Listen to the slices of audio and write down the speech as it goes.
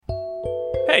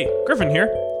Hey, Griffin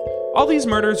here. All these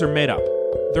murders are made up.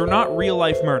 They're not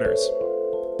real-life murders.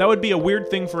 That would be a weird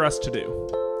thing for us to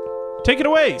do. Take it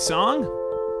away, song!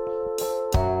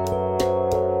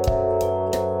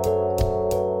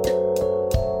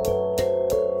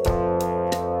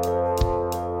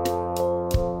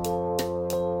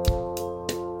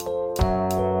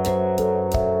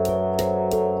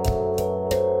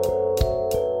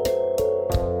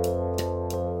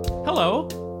 Hello.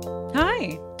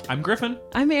 Hi. I'm Griffin.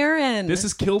 I'm Erin. This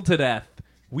is Killed to Death.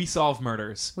 We solve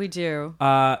murders. We do.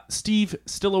 Steve,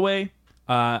 still away.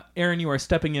 Erin, you are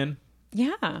stepping in.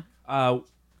 Yeah.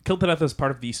 Killed to Death is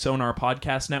part of the Sonar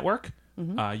Podcast Network.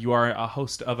 Mm-hmm. You are a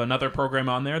host of another program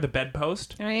on there, The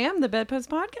Bedpost. I am the Bedpost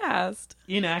Podcast.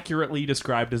 Inaccurately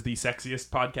described as the sexiest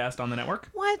podcast on the network.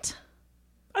 What?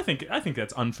 I think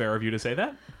that's unfair of you to say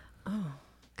that. Oh,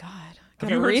 God. Have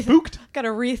you heard spooked? Gotta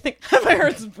rethink. Have I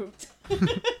heard spooked? I don't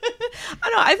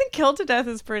know. I think Killed to Death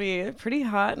is pretty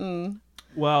hot and...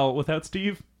 Well, without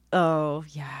Steve? Oh,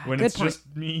 yeah. When Good it's point.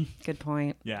 just me? Good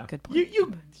point. Yeah. Good point.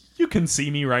 You can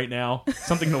see me right now.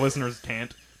 Something the listeners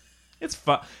can't. It's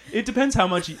fun. It depends how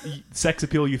much sex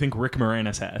appeal you think Rick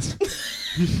Moranis has.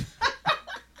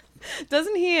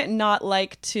 Doesn't he not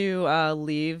like to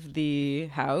leave the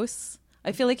house?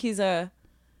 I feel like he's a...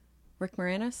 Rick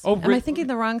Moranis? Oh, Am I thinking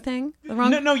the wrong thing?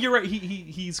 No, you're right.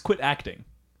 He's quit acting.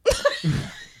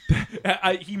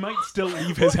 He might still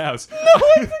leave his house. No,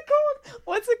 what's it called?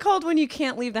 What's it called when you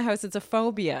can't leave the house? It's a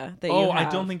phobia that you have. I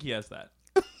don't think he has that.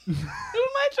 Who am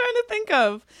I trying to think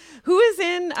of? Who is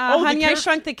in Honey, I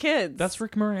Shrunk the Kids? That's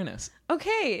Rick Moranis.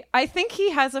 Okay, I think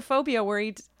he has a phobia where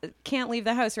he can't leave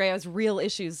the house, right? He has real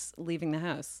issues leaving the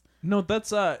house. No, that's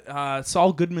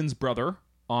Saul Goodman's brother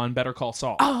on Better Call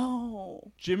Saul.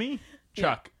 Oh. Jimmy?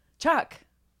 Chuck. Chuck.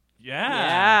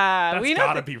 Yeah. That's we know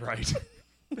gotta be right.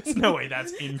 There's no way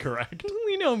that's incorrect.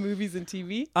 We know movies and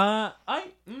TV.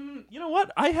 You know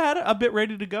what? I had a bit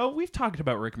ready to go. We've talked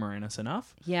about Rick Moranis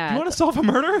enough. Yeah. Do you want to solve a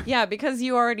murder? Yeah, because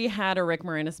you already had a Rick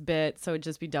Moranis bit, so it'd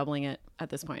just be doubling it at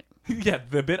this point. Yeah,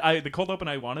 the cold open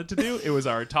I wanted to do, it was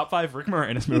our top 5 Rick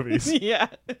Moranis movies. Yeah.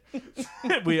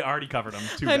 We already covered them.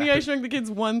 Honey, I Shrunk the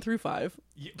Kids 1 through 5.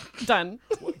 Yeah. Done.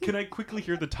 Can I quickly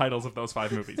hear the titles of those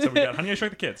 5 movies? So we got Honey, I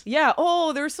Shrunk the Kids. Yeah.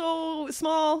 Oh, they're so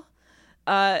small.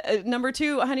 Number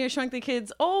 2, Honey, I Shrunk the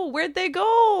Kids. Oh, where'd they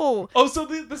go? Oh, so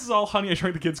this is all Honey, I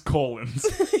Shrunk the Kids colons.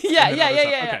 Yeah.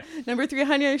 Okay. Number 3,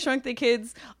 Honey, I Shrunk the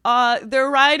Kids. They're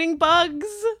riding bugs.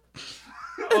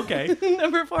 Okay.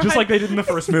 Number 4, just like they did in the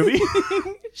first movie.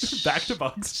 Back to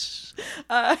bugs.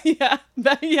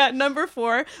 Number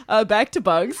 4, Back to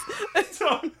Bugs.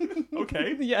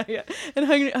 Okay. Yeah. And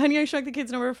Honey, I Shrunk the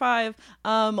Kids, number 5.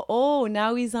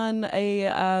 Now he's on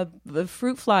a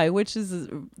fruit fly, which is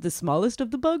the smallest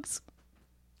of the bugs.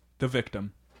 The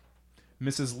victim,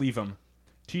 Mrs. Leavam,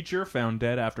 teacher found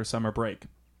dead after summer break.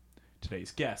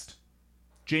 Today's guest,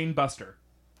 Jane Buster,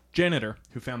 janitor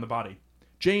who found the body.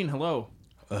 Jane, hello.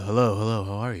 Hello.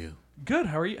 How are you? Good.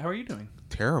 How are you doing?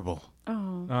 Terrible.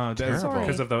 Oh, terrible.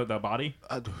 Because of the body?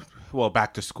 Well,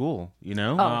 back to school, you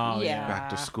know? Oh, yeah. Back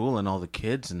to school and all the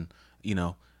kids, and, you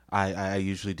know, I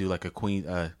usually do like a queen,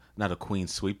 not a queen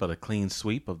sweep, but a clean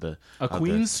sweep of the...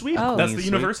 Queen's sweep? Oh. That's the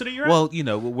university you're at? Well, you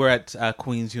know, we're at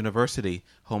Queen's University,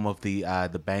 home of the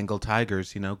Bengal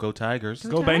Tigers, you know, go Tigers.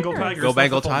 Go Bengal Tigers. Go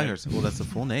Bengal Tigers. Well, that's the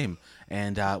full name.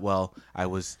 And,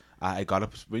 I got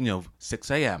up,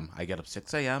 6 a.m. I get up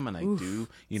 6 a.m. and I do,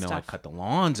 I cut the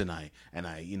lawns and I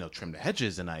trim the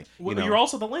hedges and you're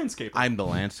also the landscaper. I'm the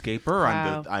landscaper.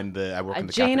 Wow. I work in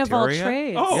the Jane cafeteria. of all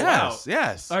trades. Oh, yes, wow.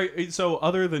 yes. All right, so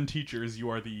other than teachers, you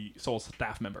are the sole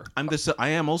staff member. I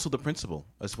am also the principal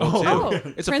as well Oh.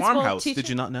 too. It's a Principal, farmhouse. teacher? Did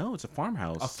you not know? It's a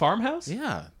farmhouse. A farmhouse?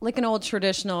 Yeah. Like an old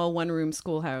traditional one-room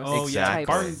schoolhouse. Oh, Exactly.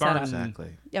 yeah. Barn. Exactly.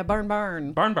 Yeah, barn. Barn.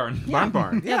 Yeah.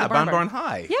 Barn. Yeah, Yeah, the Barn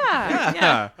High.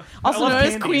 Yeah. Also love known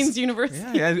as candies. Queen's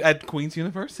University. Yeah, at Queen's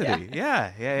University.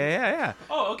 Yeah.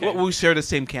 Oh, okay. Well, we share the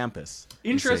same campus.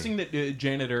 you Interesting see. that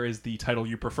janitor is the title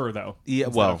you prefer, though. Yeah,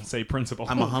 instead well, of, say principal.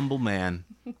 I'm a humble man.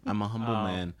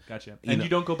 Man. Gotcha. You And know- you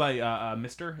don't go by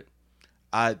Mister?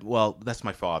 Well, that's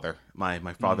my father.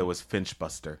 My father was Finch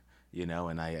Buster,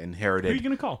 and I inherited. Who are you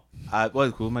going to call?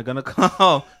 Who am I gonna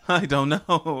call? I don't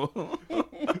know.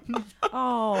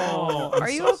 Oh, I'm are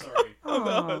you so okay? sorry.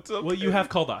 No, it's okay. Well, you have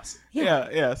called us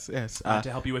Yes.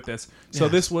 to help you with this. So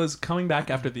yes. this was coming back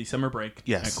after the summer break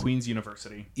Yes. at Queen's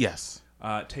University. Yes.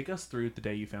 Take us through the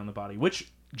day you found the body, which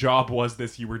job was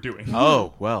this you were doing?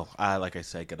 Oh, well, like I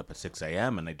said, I get up at 6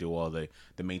 a.m. and I do all the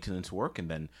maintenance work, and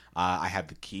then I have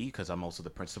the key because I'm also the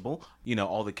principal.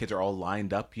 All the kids are all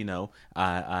lined up,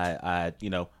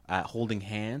 holding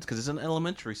hands because it's an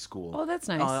elementary school. Oh, that's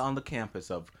nice. On the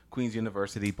campus of Queen's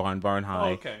University, Barn High.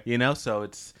 Oh, okay. So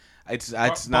it's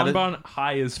not Bon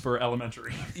High is for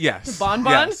elementary. Yes. Bon.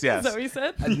 Yes. Is that what you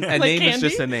said? A Like name is candy?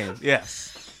 just a name.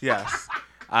 Yes.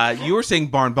 You were saying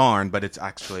barn, but it's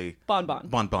actually Bon. Bon.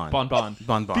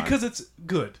 Bon. Because it's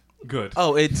good. Good.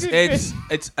 Oh, it's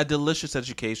a delicious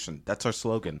education. That's our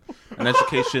slogan. An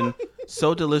education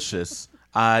so delicious,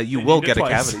 you will need it get a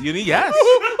twice. cavity.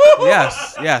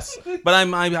 Yes. But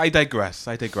I digress.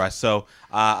 So,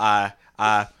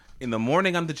 in the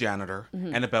morning I'm the janitor,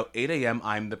 and about 8 a.m.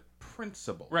 I'm the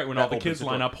principal. Right, when That all the opens kids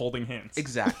line door. up holding hands.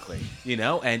 Exactly.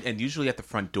 And usually at the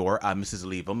front door, Mrs.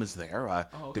 Leavam is there.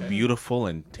 The okay. beautiful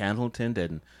and talented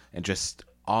and just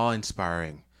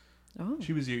awe-inspiring.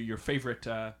 She was your favorite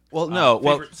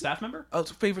favorite staff member? Oh,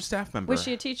 it's a favorite staff member. Was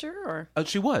she a teacher or? Oh,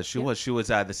 she was. She was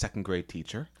the second grade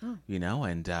teacher.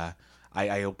 And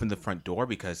I opened the front door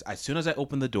because as soon as I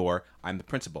open the door, I'm the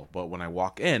principal. But when I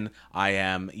walk in, I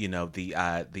am,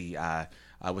 the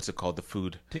what's it called? The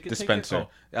food Ticket dispenser.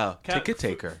 taker? Ticket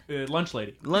taker. Lunch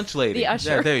lady. Lunch lady. The usher.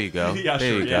 Yeah, there you go. The usher,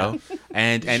 there you go.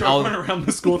 And Start all going around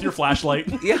the school with your flashlight.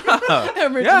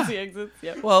 Emergency exits.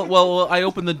 Yep. Well, I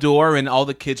opened the door and all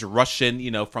the kids rush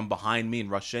in, from behind me and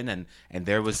rush in and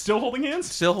there was Still holding hands?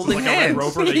 still holding like hands. a Red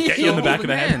Rover, they get you in the back of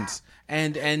the head. Hands.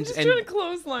 And Just doing a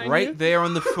clothesline. right you. there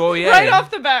on the foyer. Right off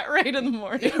the bat, right in the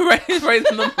morning. right in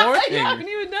the morning. You haven't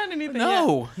even done anything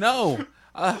yet. No.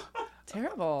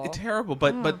 Terrible. Terrible.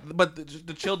 But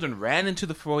the children ran into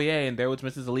the foyer and there was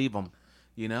Mrs. Leavam.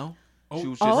 She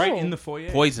was just right in the foyer?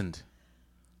 poisoned.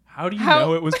 How do you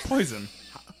know it was poison?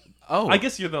 Oh, I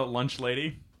guess you're the lunch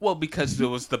lady. well, because there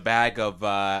was the bag of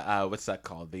what's that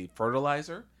called? The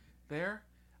fertilizer there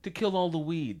to kill all the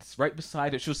weeds right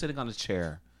beside her. She was sitting on a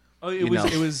chair. Oh, it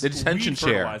was the detention weed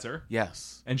chair. fertilizer.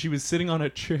 Yes. And she was sitting on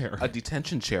a chair. A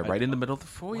detention chair right in the middle of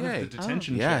the One foyer. of the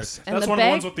detention Yes. chairs. And That's the one of the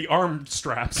bag- ones with the arm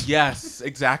straps. Yes,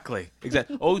 exactly.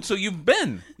 Oh, so you've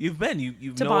been. You To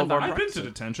know Bon of our Bon. I've been to process.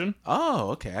 detention. Oh,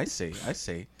 okay. I see.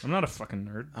 I'm not a fucking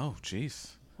nerd. Oh,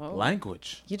 jeez. Whoa.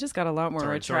 Language. You just got a lot more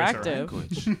Sorry, sir. attractive.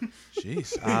 Language.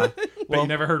 Jeez. But you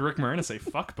never heard Rick Moranis say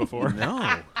fuck before.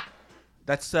 No.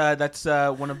 That's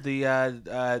one of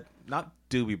the not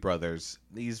Doobie Brothers.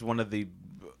 He's one of the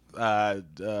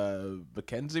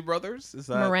Mackenzie brothers. Is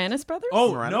that Moranis Brothers?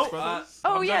 Oh, Moranis no. brothers?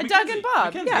 Oh, yeah, Doug and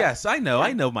Bob. Yeah. Yes, I know.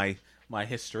 I know my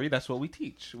history. That's what we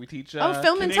teach. We teach Oh,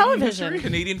 film and Canadian television. history?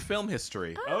 Canadian film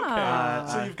history. Okay.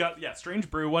 So you've got, Strange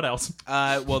Brew. What else?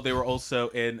 Well, they were also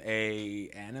in a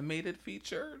animated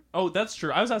feature. Oh, that's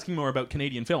true. I was asking more about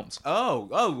Canadian films. Well,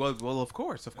 of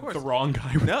course. The wrong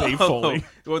guy with No. Dave Foley.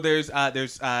 Well, there's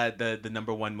the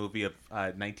number one movie of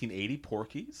 1980,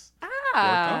 Porky's.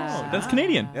 Ah. Oh, that's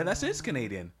Canadian. Yeah, that is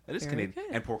Canadian. That is Very Canadian.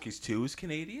 good. And Porky's 2 is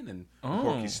Canadian, and Oh.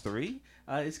 Porky's 3 is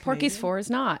Canadian. Porky's 4 is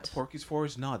not. Porky's 4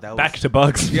 is not. That was Back to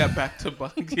bugs. yeah, back to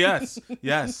bugs.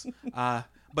 Yes.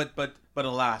 But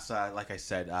alas, like I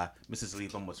said, Mrs.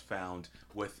 Leavam was found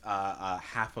with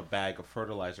half a bag of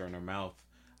fertilizer in her mouth.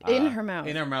 In her mouth.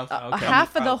 In her mouth. A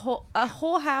half of the whole, a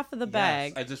whole half of the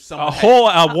bag. As if A someone whole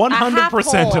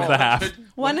 100% whole. of the half.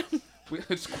 One.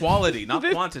 It's quality, not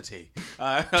quantity,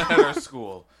 at our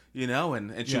school.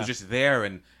 And she was just there,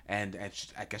 and she,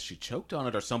 I guess she choked on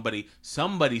it, or somebody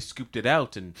scooped it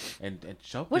out and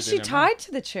choked Was it she in her tied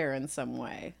to the chair in some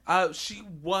way? mouth. She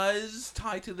was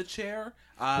tied to the chair.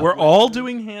 We're all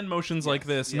doing hand motions like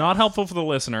this. yes. Not helpful for the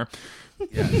listener.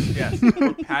 Yes.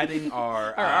 We're patting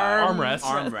our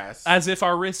armrests. As if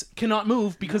our wrists cannot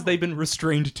move because they've been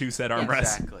restrained to said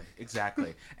armrests.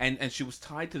 Exactly. And she was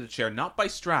tied to the chair, not by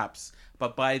straps,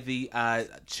 but by the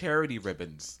charity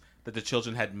ribbons that the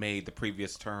children had made the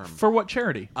previous term. For what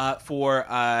charity? For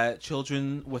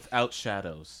children without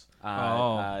shadows.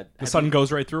 The sun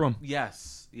goes right through them.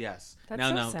 Yes. That's no,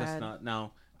 so that's sad. not.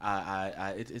 No.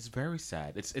 It's very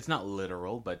sad. It's not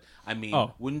literal, but I mean,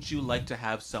 wouldn't you like to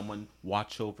have someone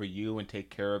watch over you and take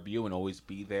care of you and always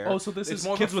be there? Oh, so this It's is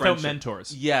more of kids a without friendship.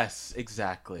 mentors. Yes,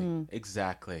 exactly.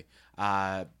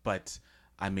 But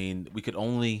I mean, we could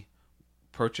only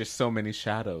purchase so many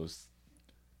shadows.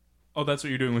 Oh, that's what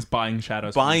you're doing, was buying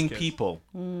shadows. from Buying these kids. people.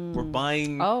 We're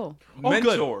buying Oh.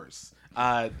 mentors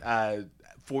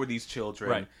for these children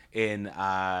Right. in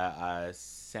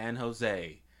San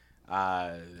Jose.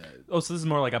 Oh, so this is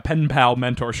more like a pen pal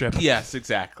mentorship. Yes,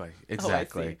 exactly.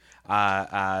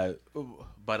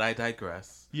 But I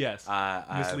digress. Yes. Miss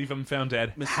uh, Leavam found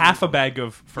dead. Miss Half a Leavam. bag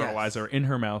of fertilizer in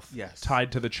her mouth, Yes.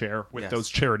 tied to the chair with Yes. those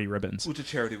charity ribbons. With the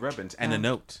charity ribbons and a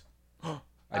note. A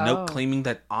Oh. note claiming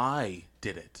that I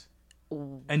did it.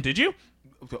 And did you?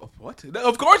 What? No,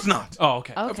 of course not. Oh,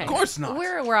 okay. Okay. Of course not.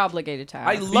 We're obligated to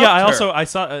ask. I loved Yeah, her. I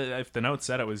saw if the note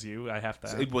said it was you, I have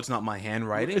to. It was not my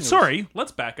handwriting. It was- Sorry,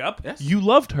 let's back up. Yes. You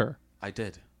loved her. I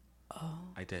did. Oh.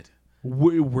 I did.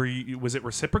 Were you, was it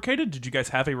reciprocated? Did you guys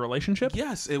have a relationship?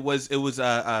 Yes, it was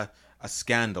a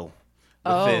scandal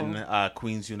within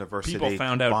Queen's University. People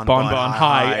found out Bonbon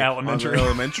High Elementary.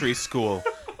 elementary school.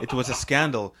 It was a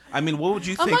scandal. I mean, what would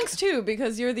you think? Amongst two,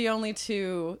 because you're the only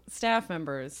two staff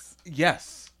members.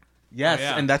 Yes, Oh,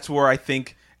 yeah. and that's where I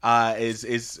think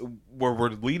is where we're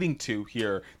leading to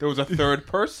here. There was a third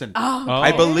person. Oh,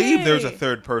 I believe there's a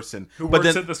third person. Who but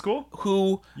works then, at the school?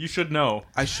 who You should know.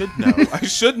 I should know. I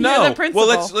should know. the principal.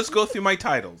 Well, let's go through my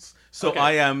titles. So Okay.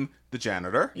 I am the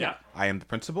janitor. Yeah. I am the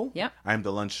principal. Yeah. I am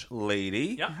the lunch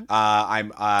lady. Yeah.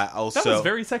 I'm also. That was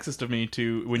very sexist of me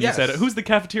to when Yes. you said, "Who's the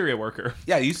cafeteria worker?"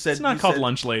 Yeah, you said It's not you called said-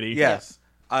 lunch lady. Yes.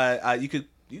 You could.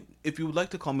 If you would like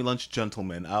to call me lunch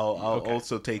gentleman, I'll Okay.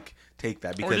 also take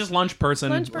that Or because just lunch person.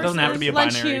 Lunch It doesn't have to be a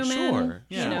lunch binary. human. sure,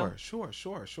 you know.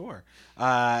 sure.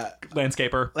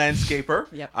 Landscaper. Landscaper.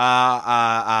 Yep.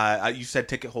 You said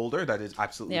ticket holder. That is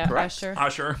absolutely Yeah, correct.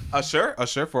 Usher.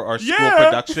 Usher for our school Yeah!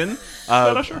 production.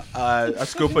 that Usher? A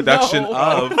school production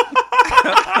No. of.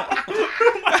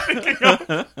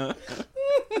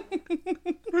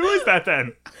 Who is that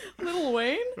then? Lil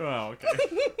Wayne? Oh, okay.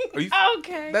 Are you,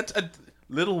 Okay. that's a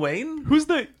Little Wayne. Who's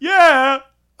the? Yeah.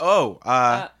 Oh,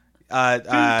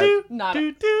 Do, Not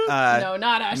do, do. no,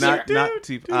 not Usher. not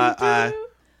T.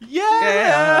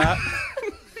 Yeah.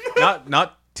 Yeah.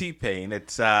 not T Pain.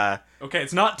 It's Okay,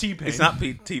 it's not T-Pain. It's not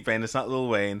T Pain. It's not Lil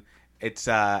Wayne. It's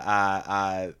it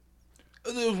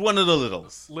was one of the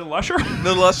littles. Little Usher.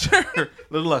 Little Usher.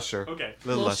 Little Usher. Okay.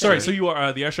 Little Usher. Sorry. So you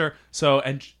are the Usher. So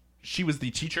and she was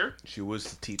the teacher. She was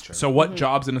the teacher. So what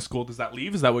jobs in a school does that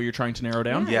leave? Is that what you're trying to narrow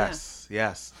down? Yeah.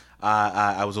 Yes.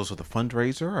 I was also the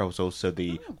fundraiser. I was also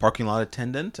the parking lot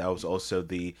attendant. I was also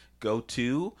the go-to.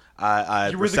 You were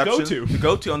the reception, go-to. The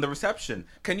go-to on the reception.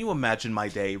 Can you imagine my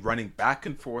day running back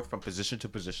and forth from position to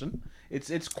position?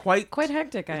 It's quite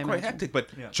hectic, I quite imagine. hectic. But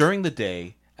Yes. during the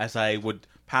day, as I would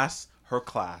pass her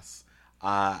class,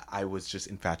 I was just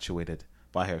infatuated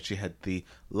by her. She had the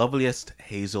loveliest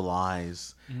hazel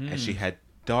eyes, and she had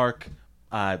dark,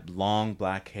 long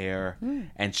black hair,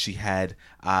 and she had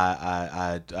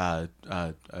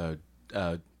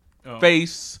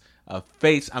face. A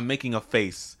face. I'm making a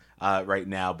face right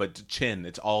now, but chin.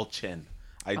 It's all chin.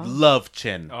 I love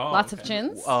chin. Oh, Lots okay. of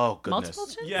chins? Oh goodness. Multiple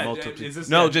chins? Yeah. Multiple Is chins. this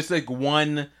No, the- just like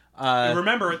one.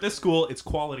 Remember, at this school, it's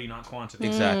quality, not quantity.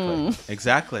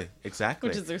 Exactly.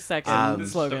 Which is their second This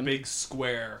is the slogan. big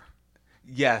square.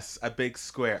 Yes, a big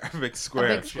square. A big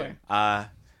square. A big square.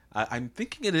 I'm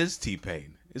thinking it is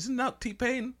T-Pain. Isn't that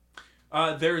T-Pain?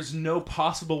 There is no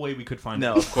possible way we could find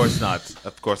No, out. of course not.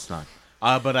 Of course not.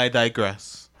 But I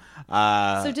digress.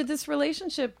 So did this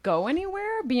relationship go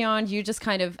anywhere beyond you just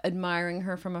kind of admiring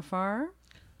her from afar?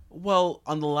 Well,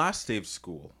 on the last day of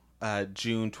school,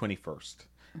 June 21st,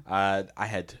 I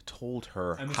had told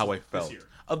her And this how was I this felt. year.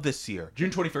 Of this year,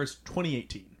 June 21st,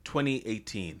 2018.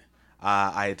 2018.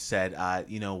 I had said,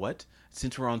 you know what?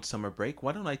 Since we're on summer break,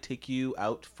 why don't I take you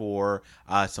out for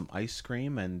some ice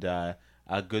cream and a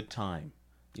good time?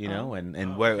 You know,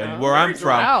 and where I'm from.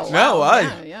 Wow, No, wow,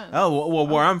 I. yeah. Oh well,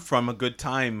 where I'm from, a good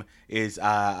time is Rick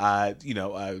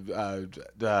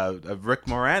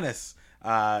Moranis,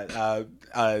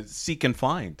 Seek and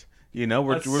Find. You know,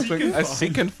 we're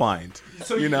seek and find.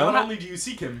 So you know, not only do you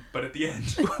seek him, but at the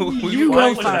end, You you will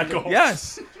accomplish that find goal.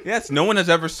 Yes. No one has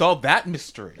ever solved that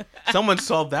mystery. Someone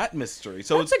solved that mystery.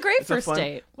 So That's a great it's first fun-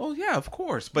 date. Oh yeah, of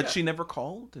course. But Yeah. she never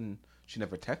called and she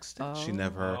never texted. Oh.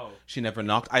 She never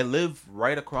knocked. I live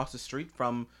right across the street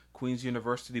from Queen's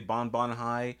University Bonbon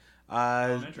High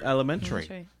Elementary.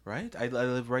 Elementary. Right? I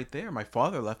live right there. My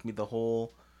father left me the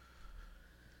whole.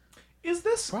 Is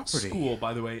this Property. school,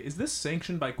 by the way, is this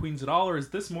sanctioned by Queens at all, or is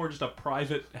this more just a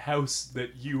private house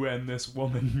that you and this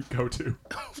woman go to?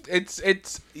 It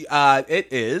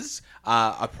is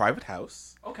a private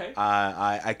house. Okay.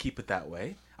 I keep it that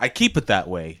way.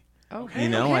 Okay. You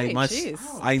know, okay, I must. Jeez.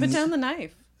 I Put down the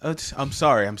knife. I'm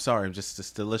sorry. I'm just this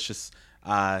delicious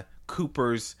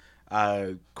Cooper's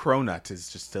cronut is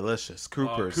just delicious.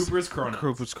 Cooper's Cronut.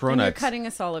 Cooper's And you're cronut. cutting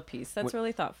us all a piece. That's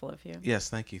really thoughtful of you. Yes,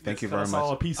 thank you. Thank you cut very us much.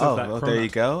 all a piece of that well, there you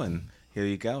cronut. go, and here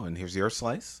you go, and here's your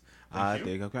slice. Thank you.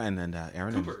 There you go. And then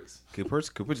Erin. Cooper's.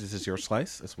 Coopers, this is your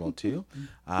slice as well, too.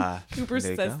 Cooper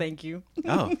there you says go. thank you.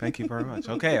 Oh, thank you very much.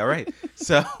 Okay, all right.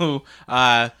 So,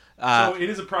 So it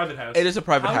is a private house. it is a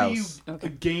private How house. do you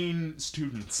gain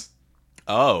students?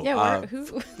 Oh, Yeah,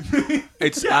 who?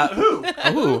 it's Who?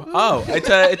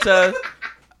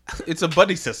 it's a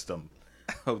buddy system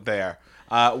there,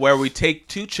 where we take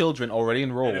two children already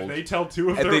enrolled. And if they tell two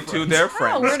of and their they friends. two of their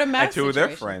friends, word of mouth and two of their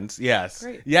situation. friends, yes,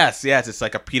 Great. yes. It's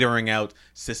like a petering out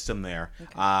system there.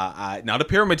 Not a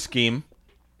pyramid scheme.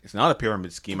 It's not a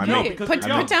pyramid scheme. I No, mean, because Put they're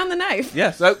young. down the knife.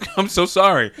 yes. I'm so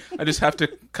sorry. I just have to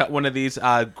cut one of these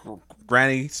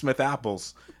Granny Smith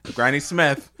apples. Granny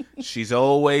Smith, she's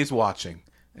always watching.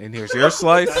 And here's your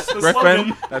slice, That's the Griffin.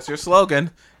 slogan. That's your slogan.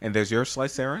 And there's your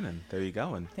slice, Erin. And there you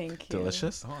go. And Thank you.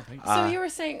 delicious. Oh, thank you. So you were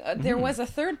saying there was a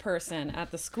third person at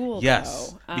the school,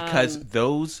 Yes, though. because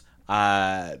those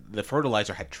the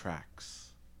fertilizer had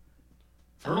tracks.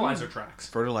 Fertilizer tracks.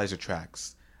 Fertilizer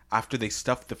tracks. After they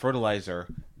stuffed the fertilizer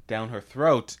down her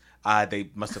throat, they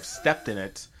must have stepped in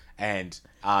it and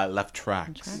left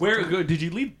tracks. Where did you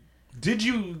lead? Did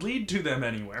you lead to them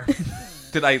anywhere?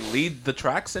 Did I lead the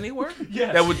tracks anywhere?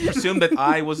 Yes. That would presume that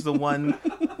I was the one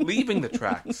leaving the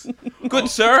tracks. Good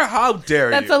sir, how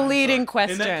dare That's you? a leading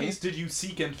question. In that case, did you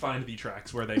seek and find the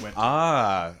tracks where they went?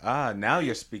 Now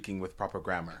you're speaking with proper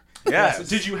grammar. Yes.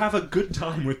 Did you have a good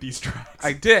time with these tracks?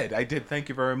 I did. Thank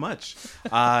you very much.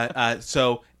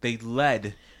 So they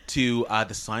led to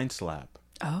the science lab.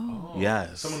 Oh.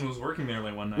 Yes. Someone was working there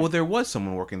like one night. Well, there was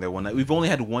someone working there one night. We've only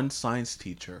had one science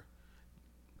teacher.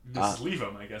 Mrs.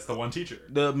 Leavam, I guess, the one teacher.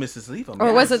 The Mrs. Leavam.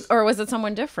 Or yes. was it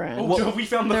someone different? Oh, we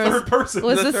found the there was- third person.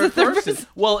 was The this third the third person. person?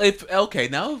 Well,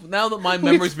 now that my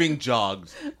memory's being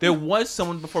jogged, there was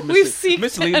someone before We've Miss seeked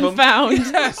Leavam. and found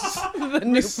Yes. the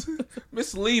new.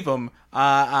 Miss Leavam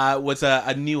was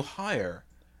a new hire.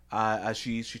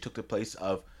 She took the place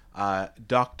of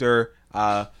Dr.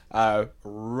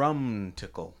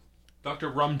 Rumtickle.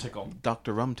 Dr. Rumtickle.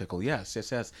 Dr. Rumtickle, yes.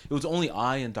 It was only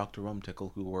I and Dr.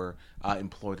 Rumtickle who were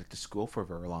employed at the school for a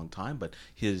very long time, but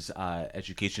his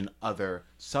education, other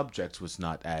subjects, was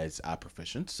not as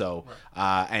proficient. So,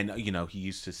 and he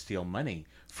used to steal money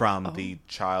from the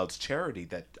child's charity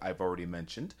that I've already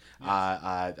mentioned,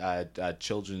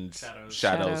 children's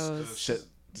Shadows.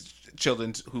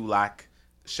 children who lack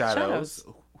shadows.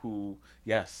 Who?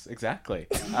 Yes, exactly.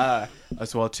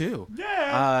 As well too.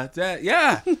 Yeah.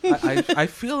 I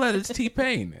feel that it's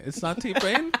T-Pain. It's not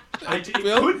T-Pain. It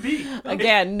could be.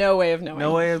 Again, no way of knowing.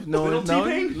 No way of knowing. Little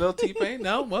T-Pain? Little T-Pain.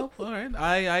 No. Well, all right.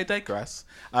 I digress.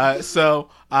 Thank you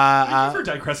for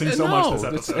digressing so much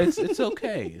this episode. It's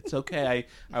okay. It's okay.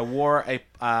 I wore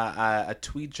a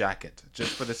tweed jacket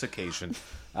just for this occasion.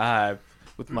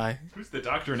 With my Who's the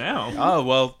doctor now?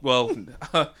 well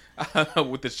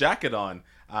with this jacket on.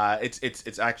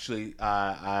 It's actually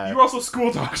You're also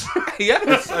school doctor.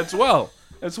 yes, as well.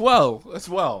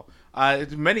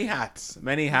 Many hats.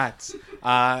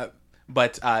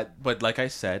 But like I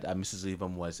said, Mrs.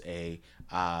 Leavam was a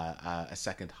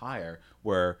second hire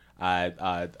where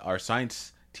our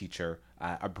science teacher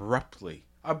abruptly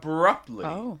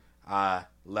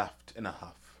left in a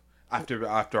huff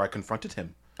after I confronted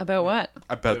him About what?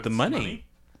 about the money,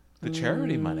 the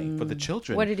charity money for the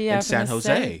children What did he in happen San to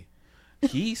Jose. say?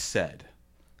 He said,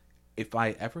 "If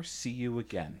I ever see you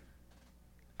again,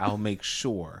 I'll make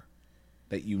sure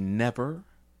that you never,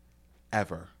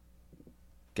 ever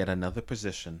get another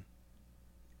position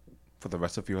for the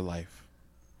rest of your life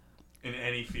In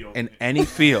any field. in any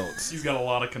fields." He's got a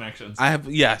lot of connections. I have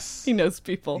yes, He knows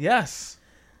people. yes,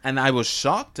 and I was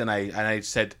shocked, and I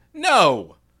said,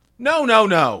 "No, no, no,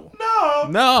 no, No.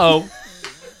 no."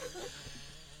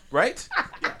 Right?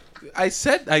 I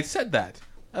said that.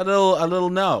 A little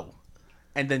no.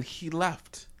 And then he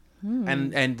left.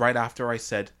 And right after I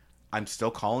said, "I'm still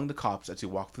calling the cops," as he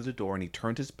walked through the door, and he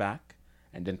turned his back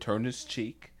and then turned his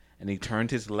cheek and he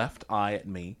turned his left eye at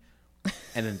me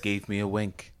and then gave me a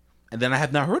wink. And then I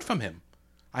have not heard from him.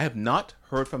 I have not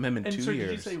heard from him in And 2 so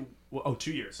years. did you say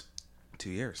 2 years? 2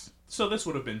 years. So this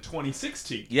would have been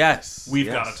 2016. Yes. We've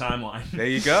yes. got a timeline. There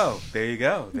you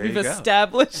go. We've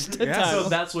established a Yeah. So time.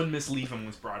 that's when Miss Leavam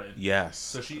was brought in. Yes.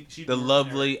 So she The worked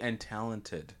lovely and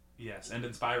talented, there. Yes, and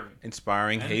inspiring.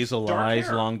 inspiring And hazel dark eyes,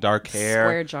 hair. long dark hair,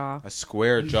 Square jaw. a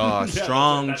square jaw, Yeah,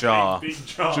 strong that jaw, Big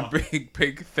jaw. a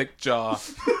big thick jaw.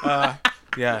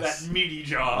 Yes. That meaty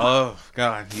jaw. Oh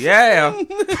God, yeah.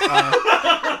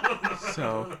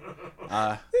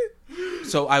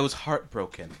 So I was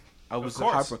heartbroken. I was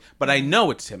course. heartbroken, but I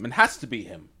know it's him. It has to be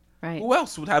him. Right. Who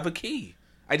else would have a key?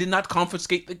 I did not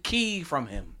confiscate the key from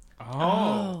him.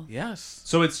 Oh. Yes.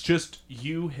 So it's just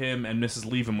you, him, and Mrs.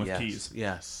 Leavam with Yes. keys.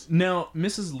 Yes. Now,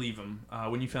 Mrs. Leavam,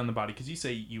 when you found the body, because you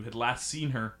say you had last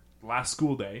seen her last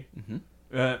school day,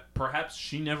 perhaps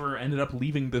she never ended up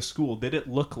leaving the school. Did it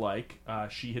look like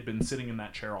she had been sitting in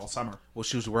that chair all summer? Well,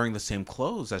 she was wearing the same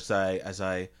clothes as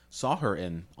I saw her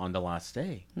in on the last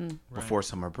day before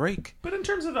summer break. But in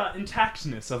terms of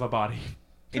intactness of a body.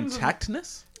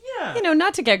 Intactness? Yeah.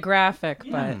 Not to get graphic,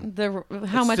 but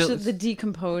how It's much still- of the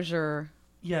decomposure.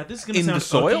 Yeah, this is going to In sound the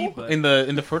soil? ugly, but...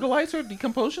 In the fertilizer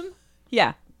decomposition?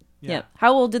 Yeah.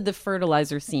 How old did the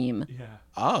fertilizer seem? Yeah.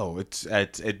 Oh,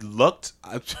 it looked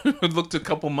it looked a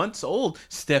couple months old,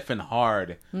 stiff and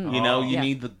hard. You know, you Yeah.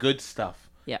 need the good stuff.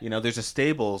 Yeah. You know, there's a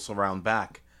stables around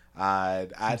back.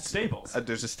 Stables?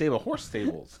 There's a stable, horse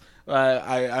stables.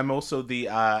 I'm also the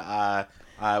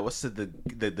what's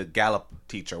the gallop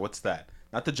teacher? What's that?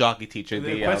 Not the jockey teacher.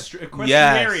 The equestriarius.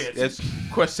 Yes, it's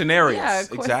questionarius. Yeah,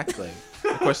 Exactly.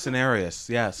 Questionarius,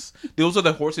 yes. Those are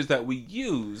the horses that we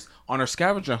use on our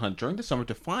scavenger hunt during the summer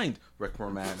to find Rick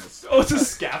Moranis. Oh, it's a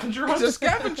scavenger hunt? It's a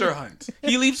scavenger hunt.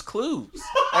 He leaves clues.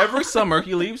 Every summer,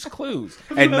 he leaves clues.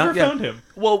 you never found him?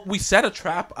 Well, we set a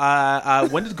trap.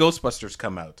 When did Ghostbusters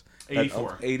come out?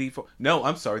 84. 84. No,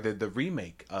 I'm sorry. The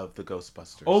remake of the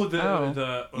Ghostbusters. Oh,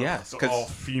 the Yes, the 'cause-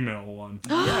 all-female one.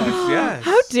 yes.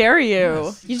 How dare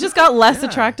you? You just got less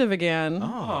attractive again.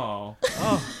 Oh.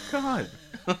 Oh, God.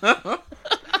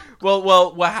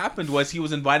 Well, what happened was he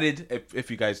was invited, if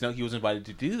you guys know, he was invited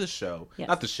to do the show. Yes.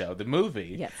 Not the show, the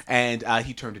movie. Yes. And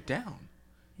he turned it down.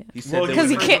 He said Well, they Because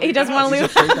would- he can't. He doesn't want to he's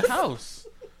leave. afraid of the house.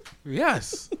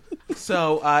 Yes.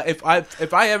 So if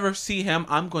I ever see him,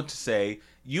 I'm going to say,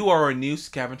 you are a new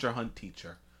scavenger hunt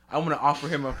teacher. I want to offer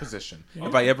him a position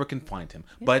if I ever can find him.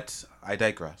 But I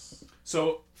digress.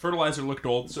 So, fertilizer looked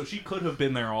old, so she could have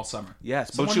been there all summer. Yes,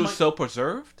 but Someone she was might- so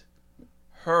preserved.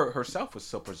 Herself was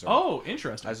so preserved. Oh,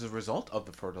 interesting. As a result of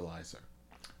the fertilizer.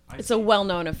 It's a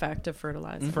well-known effect of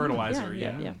fertilizer. fertilizer,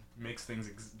 Yeah. makes things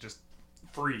just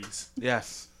freeze.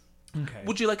 Yes. Okay.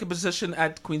 Would you like a position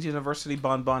at Queen's University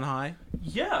Bon High?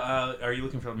 Yeah, are you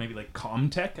looking for maybe like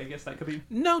Comtech? I guess that could be.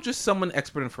 No, just someone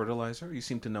expert in fertilizer. You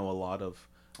seem to know a lot of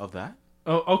that.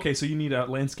 Oh, okay. So you need a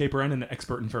landscaper and an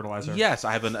expert in fertilizer. Yes,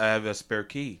 I have a spare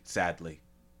key, sadly.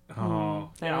 Oh,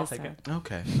 that yeah, I'll is take sad. it.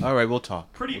 Okay. All right, we'll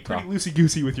talk. Pretty We'll talk. loosey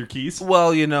goosey with your keys.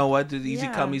 Well, you know what? Easy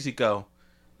Yeah. come, easy go.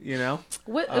 You know?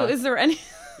 What is there any?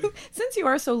 Since you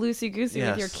are so loosey goosey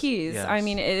with your Yes, keys, yes. I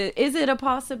mean, is it a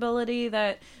possibility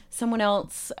that someone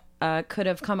else could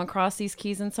have come across these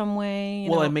keys in some way?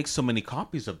 Well, I make so many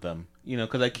copies of them,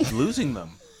 because I keep losing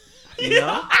them. You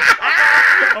know?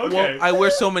 Okay. Well, I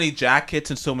wear so many jackets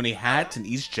and so many hats, and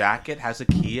each jacket has a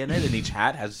key in it, and each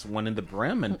hat has one in the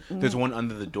brim, and there's one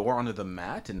under the door, under the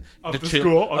mat, and Of the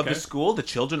school, of okay. the school. The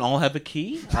children all have a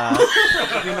key.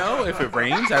 If it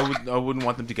rains, I wouldn't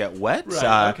want them to get wet.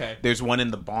 Right, okay. There's one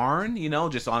in the barn,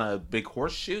 just on a big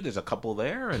horseshoe. There's a couple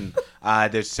there, and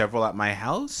there's several at my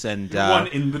house, and One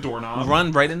in the doorknob.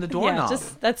 run right in the doorknob. Yeah,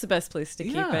 that's the best place to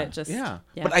keep it.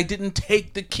 But I didn't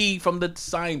take the key from the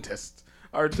scientist.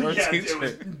 Our Yeah, teacher. it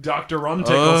was Dr.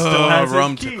 Rumtickle still has his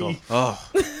Rumtickle. key. Oh.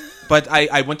 But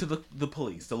I went to the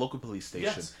police, the local police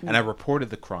station, Yes. and I reported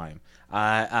the crime.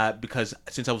 Because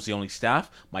since I was the only staff,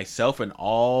 myself and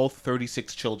all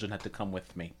 36 children had to come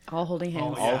with me. All holding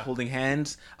hands. Oh, All yeah. holding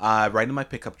hands, right in my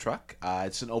pickup truck.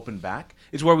 It's an open back.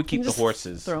 It's where we keep the Just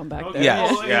horses. Throw them back Okay. there. Yeah.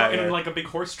 Oh, Yeah, in yeah. like a big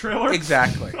horse trailer?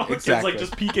 Exactly. All the kids, Exactly. like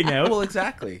just peeking out. Well,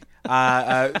 exactly.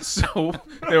 So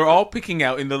they were all picking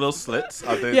out in the little slits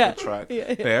of the Yeah. truck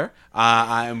Yeah. there,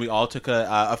 and we all took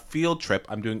a field trip.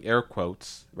 I'm doing air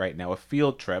quotes right now. A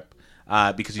field trip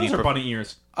because you Those need are bunny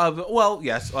ears. well,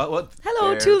 yes. Hello,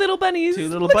 there. two little bunnies. Two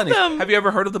little Look bunnies. at them. Have you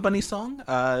ever heard of the bunny song?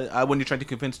 When you're trying to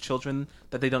convince children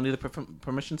that they don't need a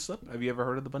permission slip. Have you ever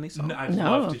heard of the bunny song? I'd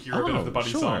No. love to hear a bit of the bunny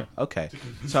sure. song. Okay,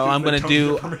 convince so kids I'm they gonna don't need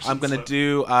do the permission I'm gonna slip.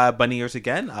 do bunny ears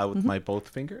again with my both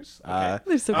fingers. They're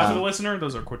so For cute. the listener,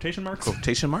 those are quotation marks.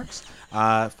 Quotation marks.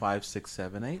 5, 6,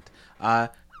 7, 8.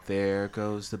 There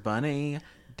goes the bunny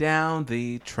down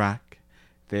the track.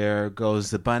 There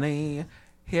goes the bunny,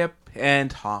 hip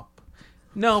and hop.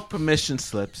 No permission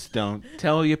slips. Don't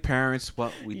tell your parents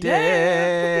what we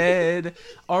did,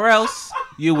 or else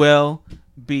you will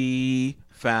be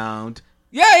found.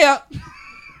 Yeah.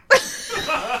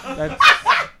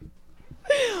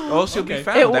 Or else you'll be Okay.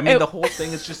 found. I mean, It- the whole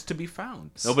thing is just to be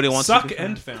found. Nobody wants Suck to be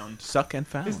and found. found. Suck and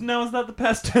found. Now is that the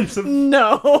past tense of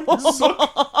No. suck?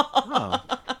 Oh.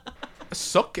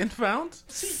 Sook and found?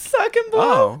 Suck and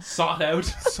blow. Oh. Sought out.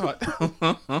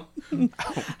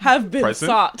 Have been Present?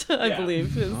 sought, I Yeah.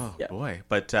 believe. Is, Oh yeah. boy!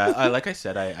 But like I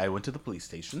said, I went to the police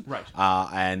station, Right.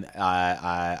 And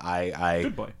I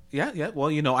Good boy. Yeah. Well,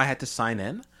 I had to sign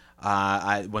in.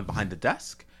 I went behind the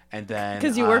desk, and then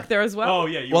Because you work there as well. Oh,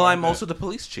 yeah. You Well, are I'm the- also the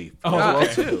police chief Oh,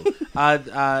 as well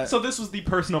okay. too. So this was the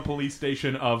personal police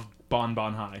station of Bon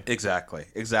Bon High. Exactly.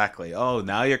 Oh,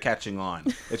 now you're catching on.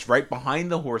 It's right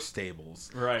behind the horse stables.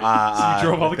 Right. So you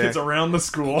drove all the there- kids around the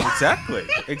school. Exactly.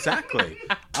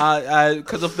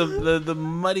 Because of the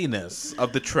muddiness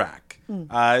of the track.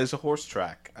 There's a horse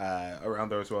track around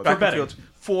there as well. For Track and betting. field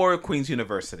for Queen's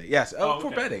University. Yes. Oh, For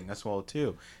okay. betting as well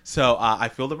too. So I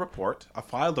filed a report. I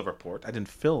filed a report. I didn't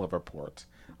fill a report.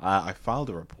 I filed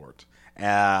a report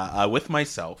with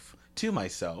myself, to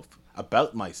myself,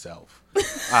 about myself.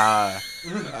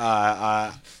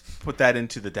 Put that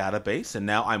into the database, and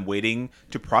now I'm waiting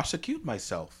to prosecute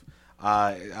myself.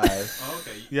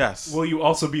 Okay. Yes. Will you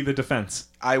also be the defense?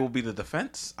 I will be the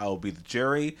defense. I will be the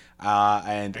jury.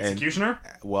 And Executioner?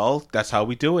 well, that's how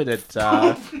we do it at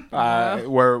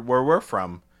where we're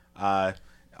from. Home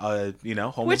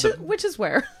Which of is which is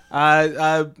where?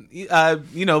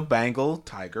 Bengal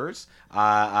Tigers.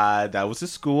 That was a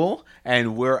school,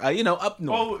 and we're up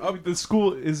north. Oh, the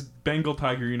school is Bengal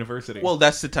Tiger University. Well,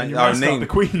 that's the time. you Our messed up name, the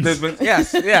Queens.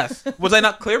 Yes. Was I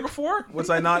not clear before? Was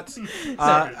I not?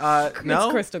 No,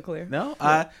 It's crystal clear. no.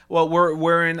 Well,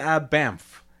 we're in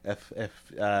Banff,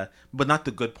 but not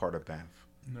the good part of Banff.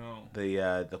 no.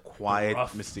 The quiet,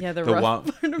 rough. misty. Yeah, the rough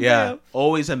part of Yeah, Banff.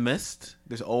 always a mist.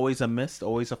 There's always a mist,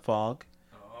 always a fog.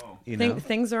 Oh.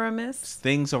 Things are amiss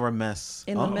Things are amiss.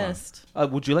 in the mist.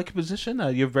 Would you like a position?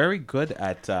 You're very good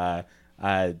at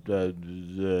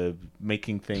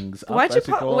making things. Why'd up you as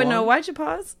you go pause? Wait, no, along. why'd you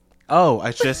pause? Oh,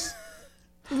 I just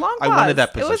Long I pause. wanted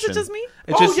that position. Was it just me?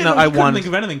 It's just yeah, no. I I couldn't wanted. think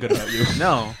of anything good about you.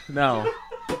 No.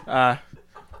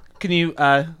 Can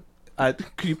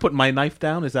you put my knife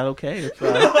down? Is that okay? If,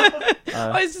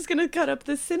 I was just gonna cut up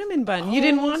the cinnamon bun. You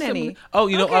didn't want any. Oh,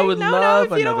 Okay, I would no,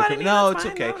 love if you don't another. want cake. any, No, that's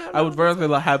it's fine. okay. No, I would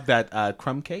rather have that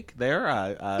crumb cake there.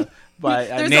 By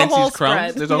There's a Nancy's whole crumbs.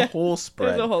 spread. There's a Yeah. whole spread.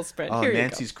 There's a whole spread. Oh, Here you go.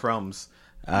 Nancy's crumbs.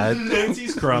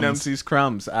 Nancy's crumbs. Nancy's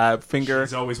crumbs. Finger.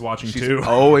 She's always watching She's too.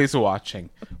 always watching.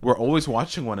 We're always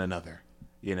watching one another.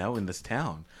 In this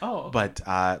town. Oh, okay.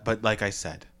 But like I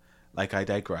said, like I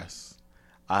digress.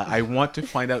 I want to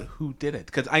find out who did it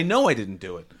because I know I didn't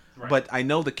do it, Right. but I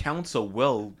know the council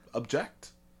will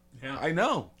object. Yeah. I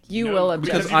know. You No, will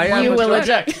object. because I am you a will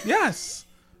judge. object.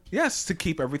 Yes, to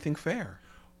keep everything fair.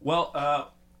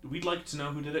 Well, we'd like to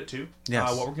know who did it too.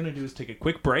 Yes. What we're gonna do is take a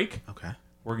quick break. Okay.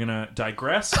 We're gonna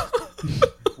digress.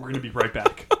 We're gonna be right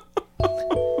back.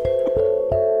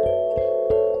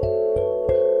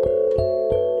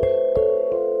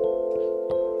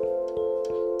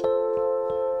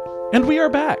 And we are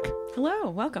back. Hello,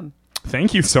 welcome.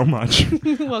 Thank you so much.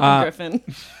 Welcome, Griffin.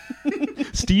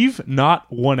 Steve, not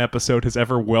one episode has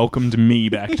ever welcomed me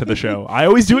back to the show. I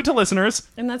always do it to listeners,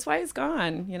 And that's why he's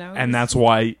gone. and that's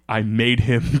why I made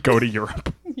him go to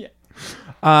Europe.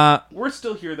 yeah. We're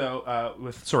still here, though,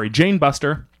 with, Jane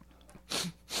Buster.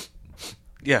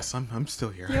 Yes, I'm still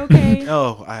here. You okay?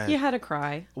 Oh, You had a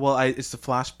cry. well, it's the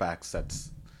flashbacks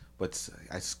that's what's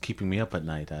keeping me up at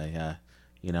night. I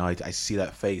see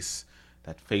that face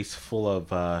full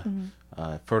of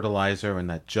fertilizer and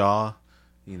that jaw,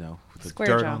 with the Square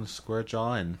dirt jaw. on the square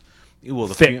jaw and the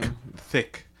Thick.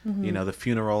 thick. The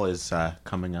funeral is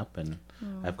coming up, and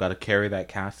I've got to carry that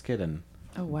casket and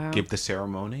Oh wow. give the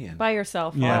ceremony and By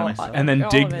yourself. Yeah, myself. and then all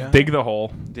dig of it. dig the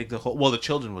hole. dig the hole. Well, the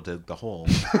children will dig the hole.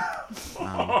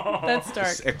 That's dark.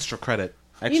 It's extra credit.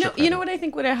 You know what I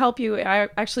think would help you?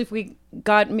 Actually, if we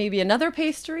got maybe another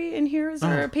pastry in here, is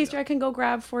there a pastry I can go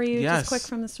grab for you just quick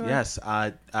from the store? Yes.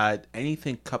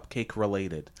 Anything cupcake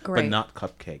related, Great. but not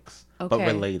cupcakes, Okay. but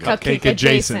related. Cupcake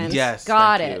adjacent. Yes,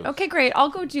 Got thank it. you. Okay, great. I'll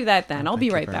go do that then. I'll be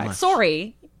Thank you right very back. much.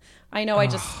 Sorry. I know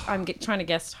I'm trying to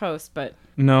guest host, but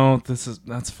No,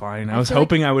 that's fine. I was feel like-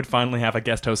 hoping I would finally have a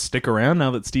guest host stick around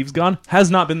now that Steve's gone. Has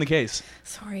not been the case.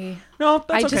 sorry. No,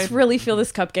 that's I okay. just really feel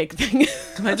this cupcake thing.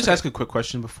 Can I just ask a quick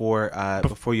question before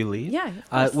you leave? Yeah, of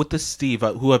course. With this Steve,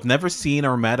 who I've never seen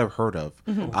or met or heard of,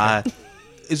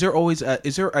 is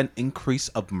there an increase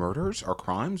of murders or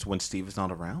crimes when Steve is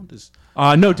not around?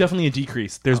 No, definitely a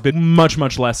decrease. There's been much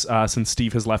less since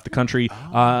Steve has left the country.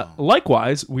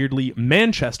 Likewise, weirdly,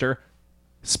 Manchester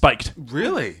spiked.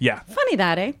 Really? Yeah, Funny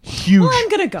that, eh? huge. Well, I'm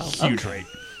gonna go. Huge rate.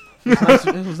 It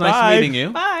was nice Bye. meeting you.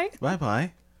 Bye. Bye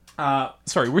bye.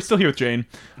 Sorry, we're still here with Jane,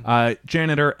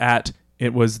 janitor at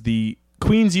the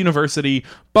Queen's University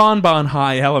Bon Bon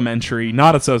High Elementary,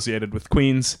 not associated with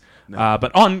Queen's.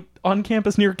 But on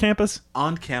campus, near campus?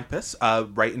 On campus,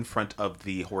 right in front of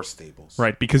the horse stables.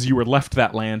 Right, because you were left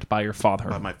that land by your father.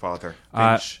 By my father.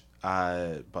 Finch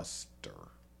Buster.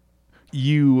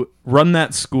 You run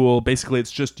that school. Basically,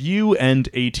 it's just you and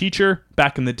a teacher.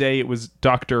 Back in the day, it was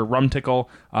Dr. Rumtickle.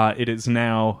 It is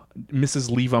now Mrs.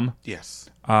 Leavam. Yes.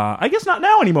 I guess not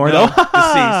now anymore, No,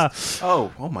 though. deceased.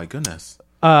 Oh my goodness.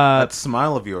 That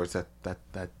smile of yours,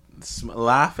 that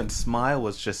laugh and smile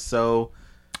was just so...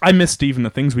 I miss Steve and the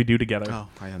things we do together. Oh,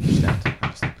 I understand.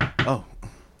 Oh.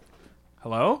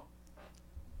 Hello?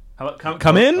 Hello?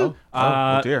 Come in?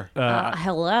 Oh, dear.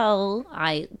 Hello.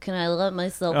 Can I let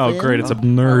myself in? Oh, great. It's a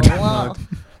nerd. Well,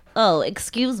 oh,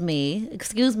 excuse me,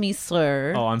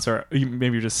 sir. Oh, I'm sorry.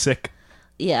 Maybe you're just sick.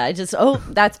 Yeah, I just. Oh,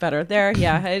 that's better. There,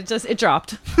 yeah, it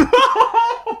dropped.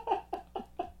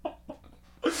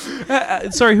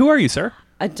 Sorry, who are you, sir?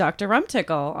 Dr.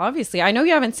 Rumtickle, obviously. I know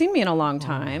you haven't seen me in a long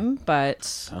time, but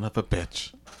Son of a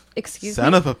bitch. excuse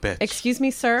Son me. of a bitch. Excuse me,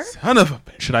 sir. Son of a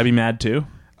bitch. Should I be mad too?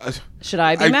 Should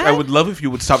I be mad? I would love if you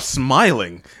would stop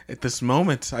smiling at this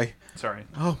moment. Sorry.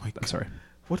 Oh my I'm god. sorry.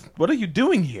 What are you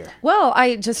doing here? Well,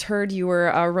 I just heard you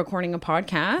were recording a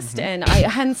podcast, and I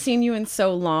hadn't seen you in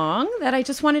so long that I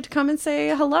just wanted to come and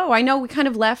say hello. I know we kind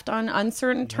of left on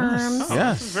uncertain terms.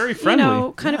 Yes. This is very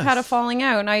friendly. Kind of had a falling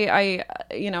out, and I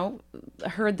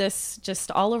heard this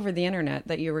just all over the internet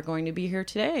that you were going to be here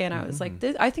today, and I was like,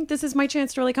 I think this is my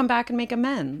chance to really come back and make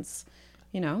amends.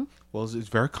 Well, it's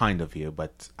very kind of you,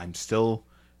 but I'm still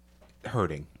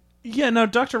hurting. Yeah, no,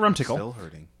 Dr. Rumtickle. Still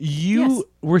hurting. You Yes.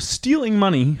 were stealing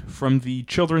money from the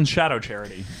Children's Shadow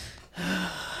Charity.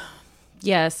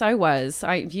 Yes, I was.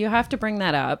 You have to bring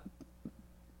that up.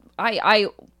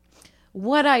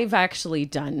 What I've actually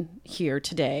done here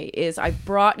today is I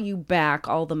brought you back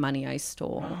all the money I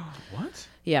stole. What?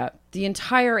 Yeah, the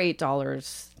entire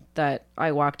 $8 that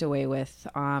I walked away with.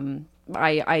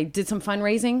 I did some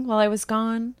fundraising while I was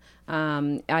gone.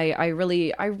 I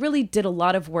really did a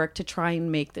lot of work to try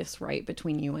and make this right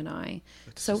between you and I.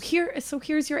 So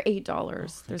here's your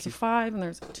 $8. There's a 5 and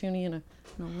there's a toonie and a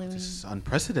loony. This is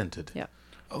unprecedented. Yeah.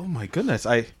 Oh my goodness.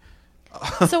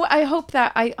 So I hope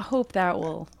that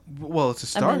will. Well,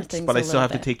 it's a amend start, things but a I still little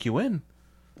have to bit. take you in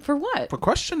For what? for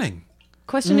questioning.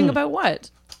 Questioning about what?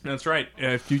 That's right.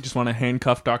 If you just want to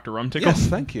handcuff Dr. Rumtickle. Yes,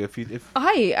 thank you. If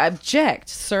I object,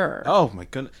 sir. oh my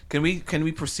goodness, can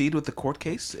we proceed with the court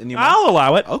case? In your I'll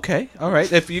allow it. Okay, all right.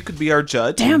 If you could be our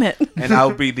judge, Damn it. and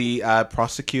I'll be the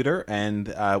prosecutor and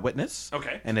witness.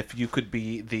 Okay. And if you could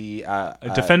be the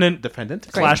defendant. defendant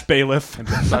Slash bailiff.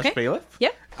 slash Okay. bailiff.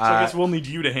 Yep. So I guess we'll need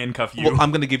you to handcuff you. Well, I'm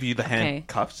going to give you the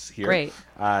handcuffs here. Great.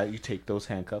 You take those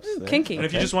handcuffs. there. Kinky. and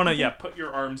if you just want to, put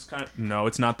your arms kind of... No,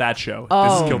 it's not that show. This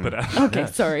Oh. is Kilpida. Okay,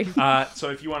 sorry. So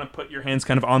if you want to put your hands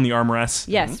kind of on the armrests.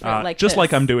 Yes, like just this.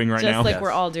 like I'm doing right Just now. like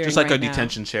we're all doing Just like right our now.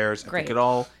 detention chairs. Great. I think it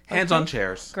all hands Okay. on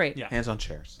chairs. Great. Yeah. Hands on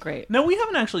chairs. Great. No, we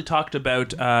haven't actually talked about...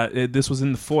 this was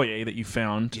in the foyer that you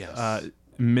found. Yes.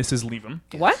 Mrs. Leavam.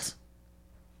 What?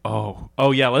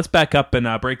 Oh yeah, let's back up and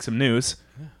break some news.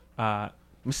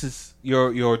 Mrs.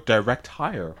 Your direct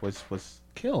hire was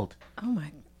killed. Oh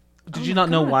my. Did Oh you my not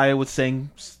know God. why I was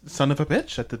saying "son of a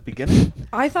bitch" at the beginning?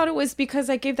 I thought it was because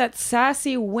I gave that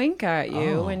sassy wink at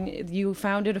you Oh. and you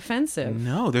found it offensive.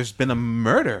 No, there's been a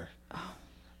murder.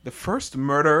 The first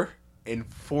murder in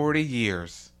 40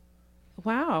 years.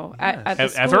 Wow. At the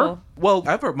Ever? school. Well,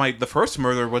 the first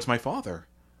murder was my father.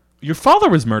 Your father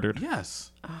was murdered.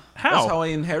 Yes. Oh. How? That's how I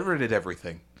inherited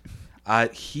everything.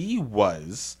 He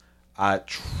was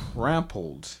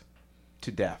trampled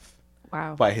to death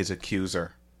Wow. by his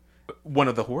accuser, one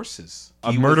of the horses.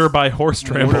 A He murder was by horse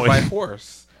murdered trampling. by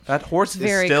horse. That horse is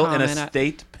Very still in a common.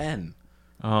 state pen.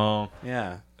 Oh,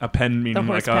 Yeah. a pen meaning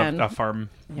horse like pen. a farm.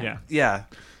 Yeah. Yeah. Yeah.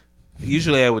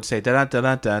 Usually I would say da da da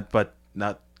da da, but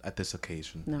not at this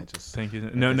occasion. No. I just Thank you.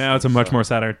 No, now it's a much more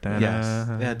sadder. Yes.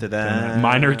 Yeah, da-da.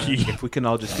 Minor key. If we can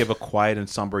all just give a quiet and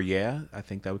somber yeah, I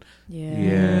think that would. Yeah.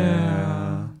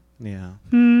 Yeah. Yeah.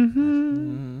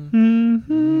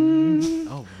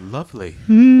 Oh, lovely.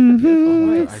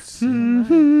 Beautiful I voice. see.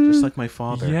 Just like my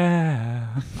father. Yeah.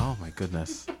 Oh my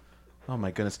goodness. Oh my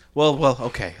goodness. Well.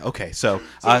 Okay. So,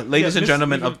 ladies yeah, and Miss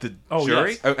gentlemen Leavam- of the Oh,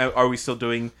 jury, yes. are we still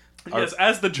doing? Yes,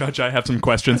 as the judge, I have some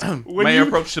questions. When May I you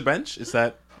approach the bench? Is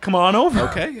that come on over?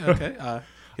 okay? Okay.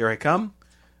 Here I come.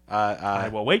 I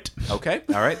will wait. Okay.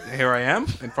 All right. Here I am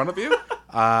in front of you.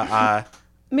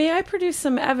 May I produce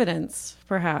some evidence,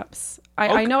 perhaps? I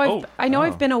Okay. know Oh.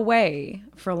 I've been away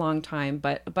for a long time,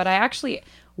 but I actually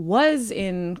was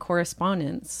in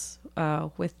correspondence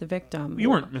with the victim. You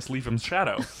weren't Miss Leavam's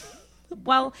shadow.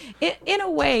 Well, in a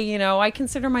way, I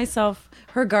consider myself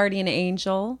her guardian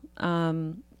angel.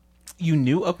 You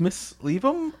knew of Miss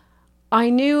Leavam? I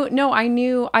knew. No, I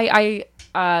knew.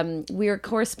 We were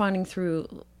corresponding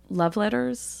through love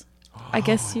letters. I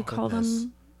guess you call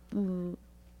them.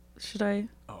 Should I?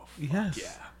 Oh, Yes.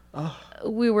 yeah.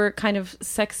 We were kind of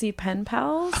sexy pen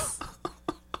pals.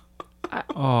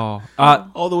 Oh,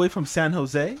 All the way from San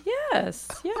Jose? Yes.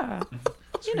 Yeah.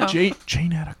 You know.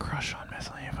 Jane had a crush on Miss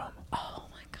Leavam. Oh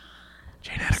my god.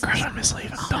 Jane had a crush on Miss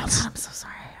Leavam. Oh my god. I'm so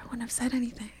sorry. I wouldn't have said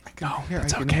anything. No, I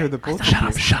it's can okay. hear the both Shut of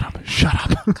up! you. Shut up!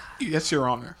 Shut up! Yes, Your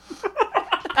Honor.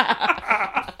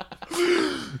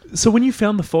 So when you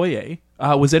found the foyer,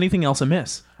 was anything else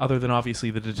amiss other than obviously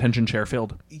the detention chair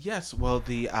filled? Yes, well,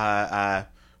 the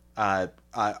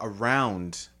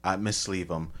around Miss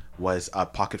Leavam was a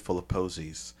pocket full of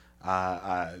posies.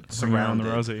 Surrounded. the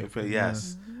Rosie.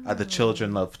 Yes. The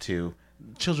children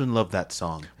love that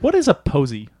song. What is a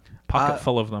posy? Pocket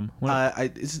full of them. What-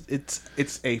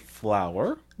 It's a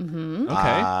flower.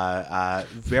 okay.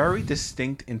 Very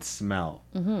distinct in smell.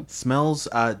 Smells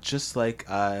just like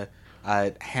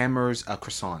Hammer's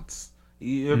croissants.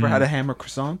 You ever had a Hammer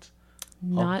croissant?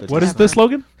 Not. the what is ever. the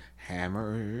slogan?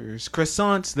 Hammer's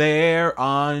croissants there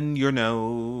on your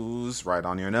nose, right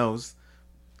on your nose.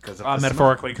 Because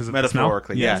Metaphorically, because of the smell?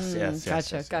 metaphorically, yes, yes,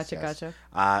 Gotcha. yes, Gotcha. yes.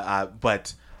 Gotcha.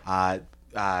 But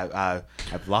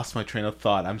I've lost my train of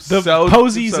thought. I'm The so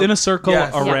posies so- in a circle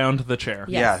Yes. around the chair.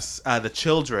 Yeah. Yes, the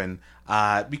children,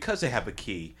 because they have a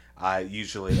key.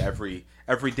 Usually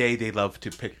every day they love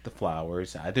to pick the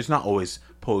flowers. There's not always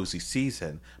posy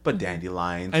season, but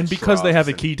dandelions. And because they have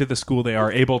a shrubs key to the school, they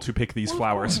are able to pick these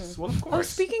flowers. Well, of Oh, course.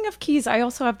 speaking of keys, I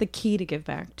also have the key to give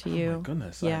back to you. Oh my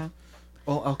goodness. Yeah.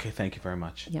 Well, okay. Thank you very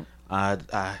much. Yeah.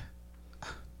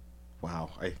 Wow.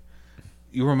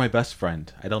 You were my best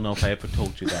friend. I don't know if I ever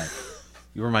told you that.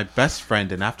 You were my best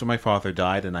friend, and after my father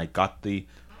died, and I got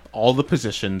all the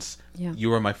positions. Yeah. You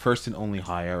were my first and only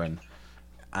hire, and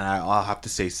I'll have to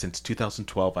say, since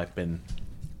 2012, I've been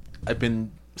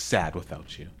sad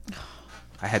without you.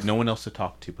 I had no one else to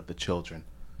talk to but the children.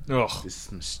 Ugh.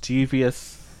 This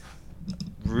mischievous,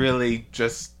 really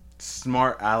just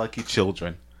smart alecky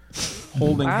children,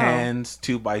 holding Wow. hands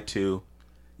 2 by 2.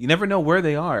 You never know where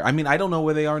they are. I mean, I don't know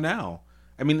where they are now.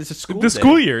 I mean, it's a school. The day.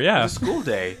 school year, yeah. It's a school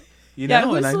day. You Yeah.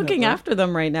 know, and Who's I looking know- after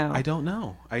them right now? I don't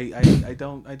know. I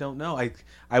don't know.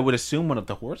 I would assume one of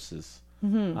the horses.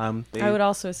 I would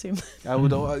also assume. I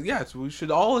would. Yes, we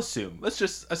should all assume. Let's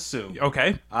just assume.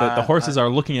 Okay. The horses are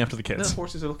looking after the The kids.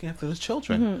 horses are looking after the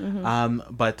children.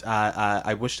 But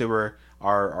I wish they were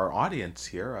our audience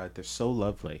here. They're so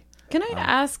lovely. Can I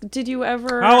ask? Did you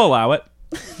ever? I'll allow it.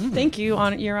 Thank you, Your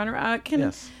Honor.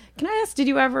 Yes. Can I ask? Did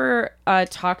you ever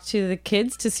talk to the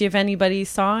kids to see if anybody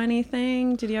saw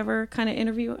anything? Did you ever kind of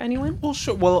interview anyone? Well,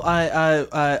 sure. Well,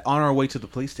 I on our way to the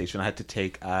police station, I had to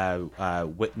take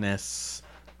witness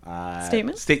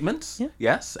Statements? Yeah.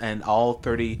 Yes, and all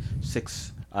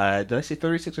 36. Did I say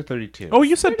 36 or 32? Oh,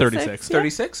 you said 36. 36.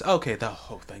 36? Okay.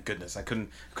 Thank goodness. I couldn't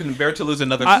bear to lose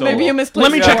another soul. Maybe you misplaced.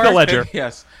 Let me check the your- ledger.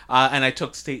 Yes. And I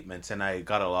took statements, and I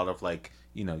got a lot of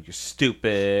you're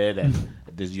stupid, and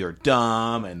you're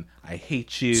dumb, and I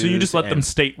hate you. So you just let them and-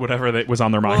 state whatever that was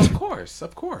on their Well, mind. of course.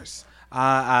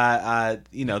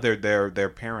 Their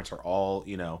parents are all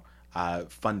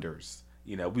funders.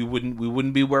 We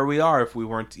wouldn't be where we are if we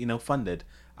weren't funded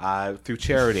through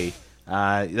charity.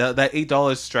 That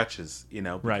 $8 stretches,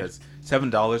 because Right.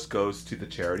 $7 goes to the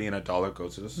charity and $1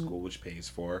 goes to the school, which pays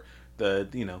for the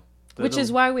Which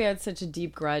is why we had such a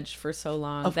deep grudge for so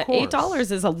long. Of That course. $8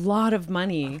 is a lot of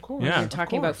money. Of course. When Yeah. you're Of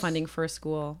talking about course. funding for a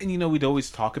school. And we'd always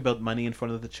talk about money in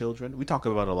front of the children. We talk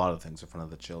about a lot of things in front of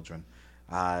the children,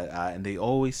 and they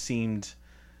always seemed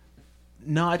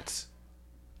not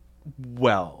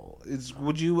well.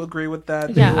 Would you agree with that?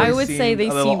 Yeah, I always would say they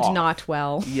a little seemed off. not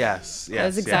well. Yes, yes, That's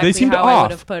yes. exactly They seemed how I off.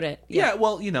 would have put it. Yeah,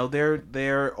 well,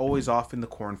 they're always off in the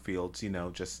cornfields,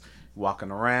 just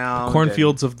walking around.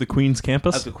 Cornfields of the Queen's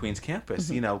campus. Of the Queen's campus,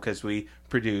 because we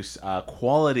produce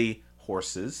quality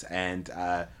horses and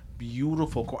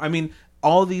beautiful corn. I mean,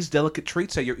 all these delicate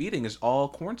treats that you're eating is all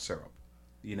corn syrup.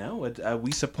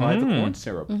 We supply the corn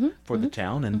syrup for the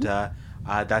town, and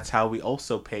that's how we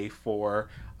also pay for,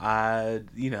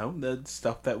 the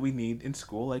stuff that we need in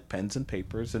school, like pens and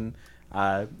papers and,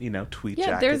 tweed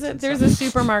Yeah, jackets. there's a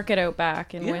supermarket out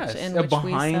back in Yes, which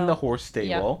we behind sell. the horse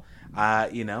stable,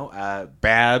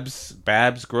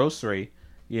 Bab's grocery.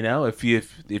 If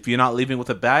you're not leaving with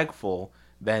a bag full,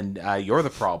 then you're the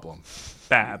problem.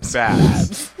 Babs.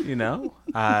 Babs.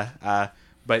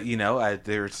 But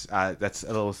there's that's a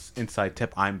little inside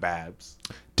tip. I'm Babs.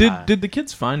 Did the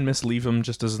kids find Miss Leavam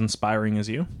just as inspiring as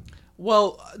you?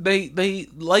 Well, they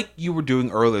like you were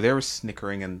doing earlier. They were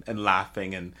snickering and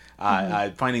laughing and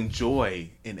finding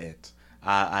joy in it.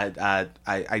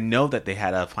 I know that they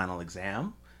had a final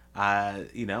exam, a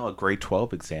grade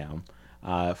 12 exam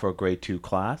for a grade 2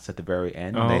 class at the very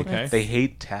end. Oh, okay. They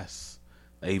hate tests.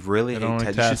 They really hate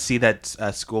tests. You should see that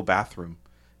school bathroom.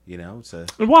 It's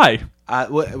Why?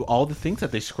 all the things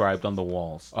that they scribed on the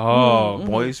walls. Oh,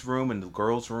 Boys' room and the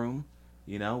girls' room.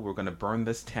 We're gonna burn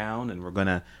this town, and we're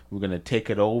gonna take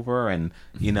it over, and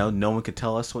no one can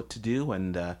tell us what to do,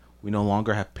 and we no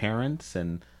longer have parents,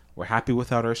 and we're happy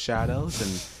without our shadows,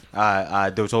 and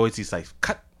there was always these like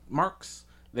cut marks.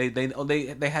 They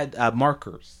had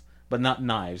markers, but not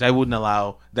knives. I wouldn't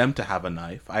allow them to have a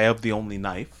knife. I have the only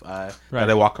knife that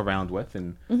I walk around with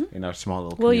in our small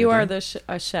little. Well, community. you are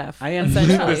a chef. I am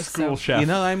essentially, the school chef.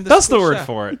 I'm the That's the school word chef.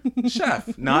 for it.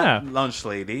 Chef, not lunch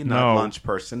lady, not lunch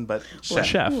person, but chef.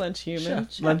 Chef. lunch human.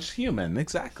 Chef. Lunch human,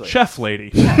 exactly. Chef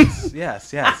lady.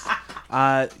 Yes.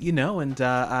 But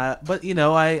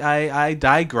I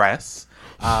digress.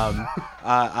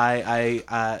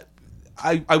 I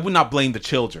would not blame the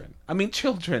children. I mean,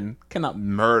 children cannot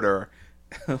murder.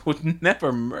 Would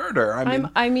never murder.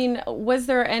 I mean, was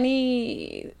there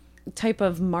any type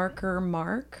of mark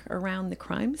around the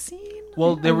crime scene?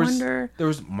 Well, there wonder...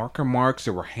 was marker marks.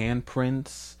 There were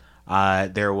handprints.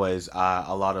 There was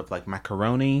a lot of like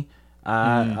macaroni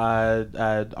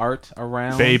art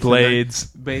around.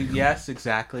 Beyblades. Yes,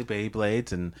 exactly.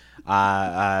 Beyblades and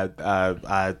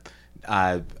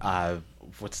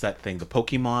what's that thing? The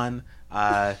Pokemon.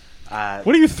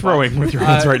 What are you throwing with your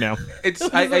hands right now?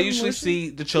 I usually see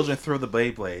the children throw the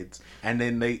Beyblades, and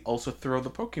then they also throw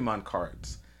the Pokemon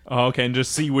cards. Oh, okay, and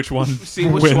just see which one Which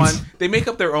wins. one. They make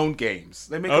up their own games.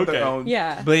 They make up their own.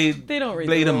 Yeah. They don't read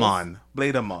the rules.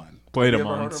 Blademon.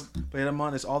 Blademons.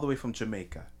 Blademon is all the way from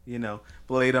Jamaica.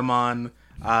 Blademon.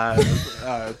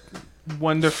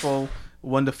 Wonderful.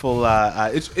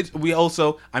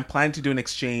 I'm planning to do an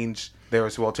exchange there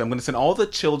as well too. I'm going to send all the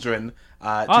children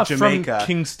to Jamaica, from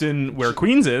Kingston, where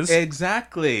Queens is,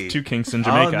 exactly, to Kingston,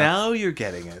 Jamaica. Oh, now you're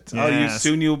getting it. Yes.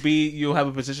 You'll have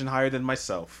a position higher than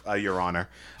myself, Your Honor.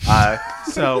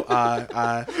 Yes,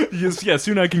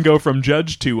 soon I can go from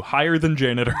judge to higher than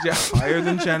janitor. Yeah, higher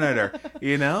than janitor.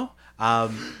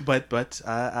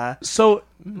 So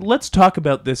let's talk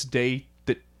about this day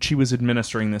that she was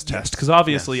administering this test, because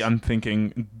obviously I'm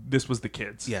thinking this was the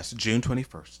kids. Yes, June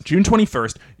 21st. June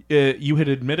 21st, you had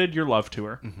admitted your love to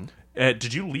her. Mm-hmm.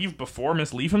 Did you leave before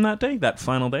Miss Leaveham that day, that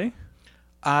final day?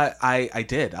 I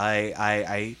did.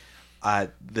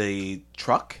 The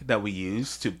truck that we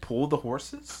used to pull the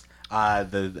horses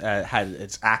had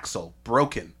its axle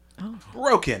broken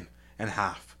in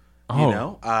half. And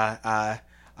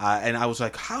I was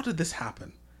like, how did this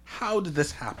happen?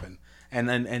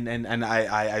 And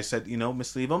I said,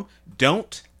 Miss Leaveham,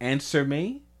 don't answer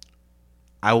me.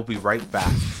 I will be right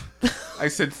back. I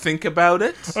said, think about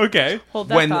it. Okay. Hold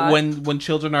that thought. When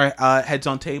children are heads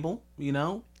on table,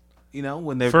 when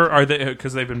they're are they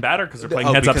because they've been battered because they're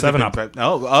playing Heads Up 7 Up. Is that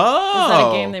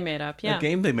a game they made up? Yeah. A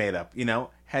game they made up.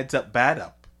 Heads Up, Bad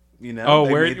Up.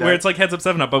 Where it's like Heads Up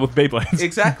 7 Up, but with Beyblades.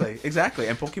 Exactly,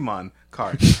 and Pokemon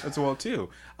cards as well too.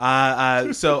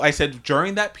 So I said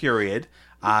during that period,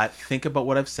 think about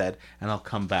what I've said, and I'll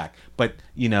come back. But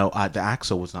the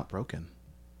axle was not broken.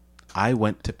 I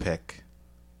went to pick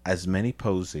as many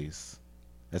posies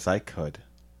as I could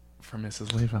For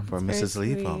Mrs.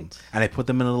 Leaveham. And I put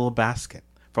them in a little basket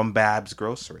from Babs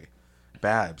Grocery.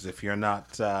 Babs, if you're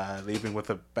not leaving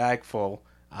with a bag full,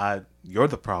 you're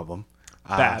the problem.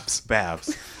 Babs.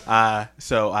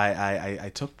 So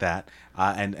I took that.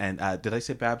 And did I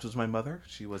say Babs was my mother?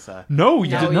 She was. No,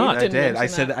 you did not. I did. I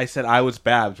said I was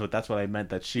Babs, but that's what I meant.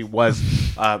 That she was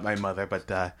my mother.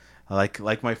 But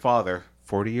like my father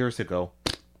 40 years ago,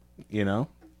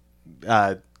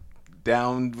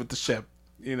 down with the ship.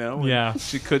 Yeah.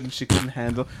 She couldn't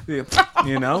handle.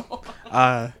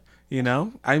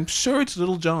 I'm sure it's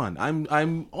Little John.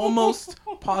 I'm almost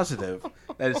positive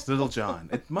that it's Little John.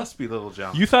 It must be Little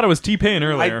John. You thought it was T-Pain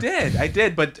earlier. I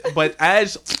did, but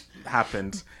as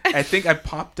happened, I think I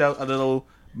popped out a little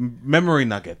memory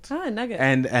nugget. Nugget.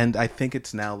 And I think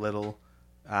it's now Little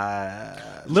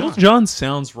John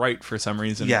sounds right for some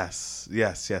reason. Yes.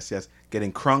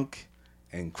 Getting crunk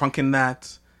and crunking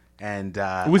that. And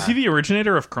was he the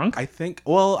originator of Crunk? I think.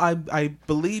 Well, I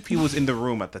believe he was in the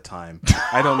room at the time.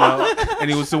 I don't know, and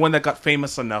he was the one that got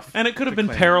famous enough. And it could have been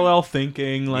claim parallel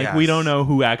thinking. Like we Yes. don't know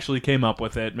who actually came up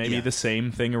with it. Maybe Yes. the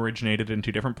same thing originated in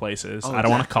two different places. Oh, I don't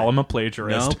want to exactly. call him a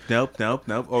plagiarist. Nope.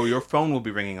 Oh, your phone will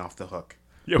be ringing off the hook.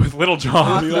 Yeah, with Little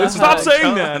John. Little Stop John.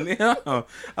 saying that.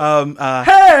 Yeah.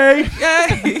 Hey!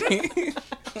 Yay!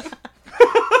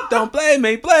 Don't blame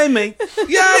me.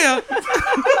 Yeah.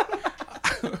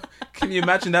 Can you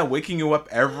imagine that waking you up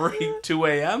every 2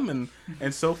 a.m.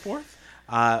 and so forth?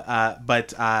 Yeah,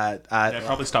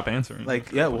 probably stop answering.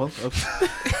 Like, yeah, well,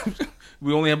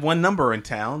 we only have one number in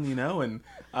town, and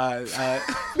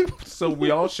so we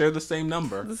all share the same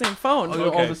number. The same phone.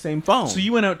 All the same phone. So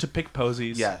you went out to pick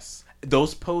posies. Yes.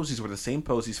 Those posies were the same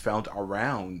posies found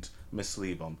around Miss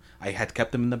Liebum. I had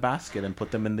kept them in the basket and put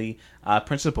them in the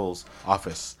principal's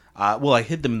office. I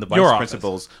hid them in the vice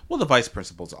principal's. Well, the vice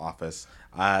principal's office.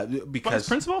 Because Vice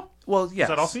principal? Well, yes. Is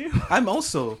that also you? I'm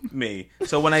also me.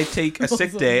 So when I take a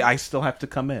sick day, I still have to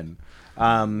come in.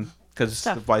 Because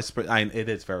the it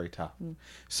is very tough.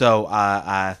 So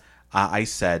I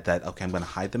said that, okay, I'm going to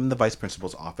hide them in the vice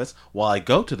principal's office while I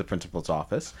go to the principal's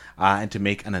office and to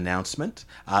make an announcement,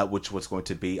 which was going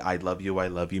to be, I love you,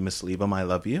 Miss Liebum, I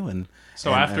love you.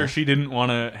 So after she didn't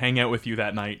want to hang out with you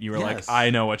that night, you were like,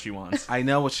 I know what she wants. I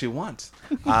know what she wants.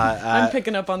 I'm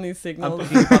picking up on these signals.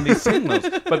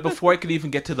 But before I could even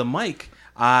get to the mic,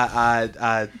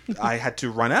 I had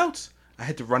to run out. I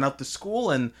had to run out the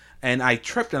school, and I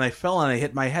tripped, and I fell, and I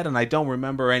hit my head, and I don't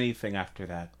remember anything after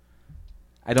that.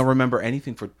 I don't remember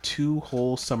anything for 2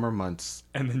 whole summer months.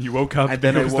 And then you woke up, and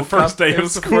then it was the first day of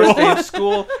school. The first day of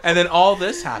school, and then all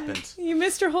this happened. You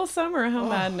missed your whole summer. How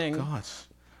maddening. Gosh.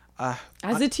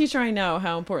 As a teacher, I know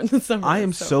how important the summer is. I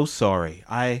am so sorry.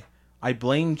 I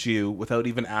blamed you without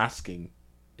even asking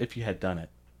if you had done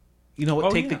it. You know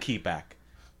what? Take the key back.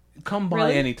 Come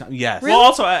by anytime. Yes. Well,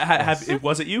 also,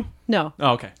 was it you? No.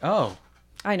 Oh, okay. Oh.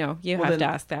 I know. You have to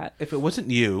ask that. If it wasn't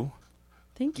you,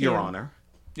 thank you, Your Honor.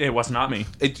 It was not me.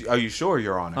 Are you sure,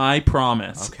 Your Honor? I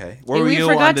promise. Okay. Where were you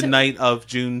on the night of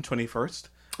June 21st?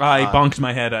 I bonked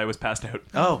my head. I was passed out.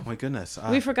 Oh, my goodness.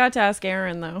 We forgot to ask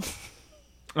Erin, though.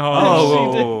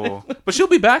 Oh, but she'll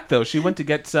be back though. She went to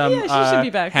get some she should be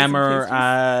back hammer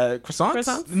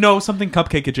croissants. No, something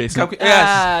cupcake adjacent.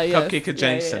 Cupcake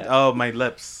adjacent. Yeah. Oh, my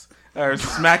lips are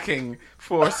smacking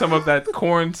for some of that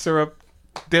corn syrup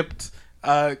dipped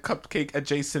cupcake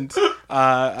adjacent.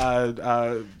 But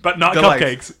not delights.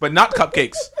 cupcakes. But not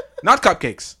cupcakes. Not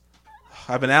cupcakes.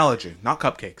 I have an allergy. Not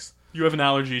cupcakes. You have an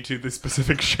allergy to the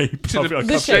specific shape of a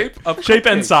the cupcake. Shape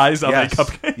and size of a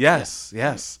cupcake.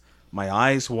 Yes. My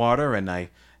eyes water and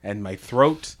my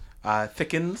throat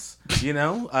thickens.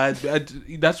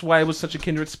 That's why I was such a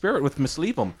kindred spirit with Miss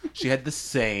Liebum. She had the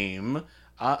same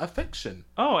affection.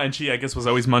 Oh, and she, I guess, was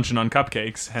always munching on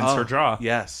cupcakes, hence her jaw.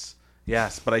 Yes.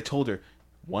 But I told her,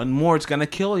 one more is gonna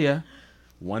kill you.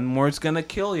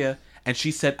 And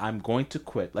she said, I'm going to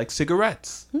quit, like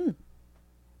cigarettes.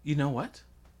 You know what?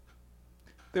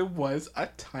 There was a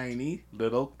tiny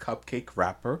little cupcake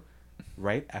wrapper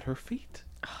right at her feet.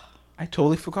 I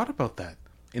totally forgot about that.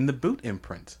 In the boot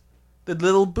imprint. The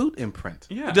little boot imprint.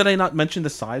 Yeah. Did I not mention the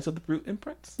size of the boot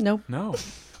imprints? Nope. No.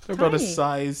 They're about a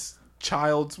size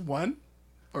child's 1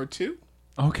 or 2.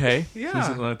 Okay.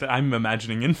 Yeah. I'm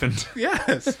imagining infant.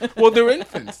 Yes. Well, they're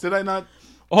infants. Did I not?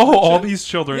 Oh, all these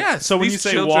children. Yes, So when you these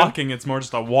say children- walking, it's more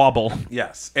just a wobble.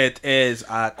 Yes. It is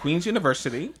Queen's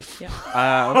University.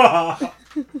 Yeah.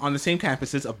 On the same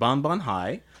campuses of Bonbon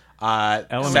High.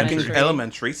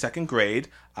 Elementary. Second grade.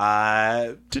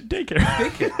 Daycare.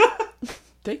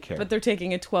 Daycare. But they're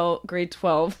taking a grade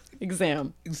 12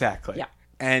 exam. Exactly. Yeah.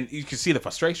 And you can see the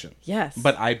frustration. Yes.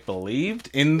 But I believed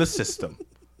in the system.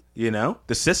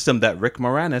 The system that Rick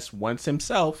Moranis once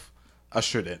himself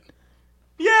ushered in.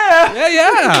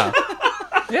 Yeah.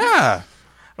 Yeah.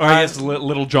 Or I guess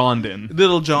Little John did.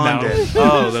 Little John No. did.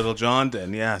 Oh, Little John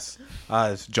did. Yes.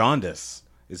 It's jaundice.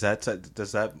 Does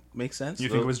that make sense? You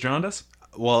think it was jaundice?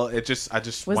 Well, I just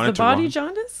Was wanted the body to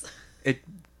jaundice? it.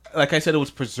 Like I said, it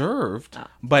was preserved.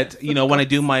 But when I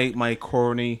do my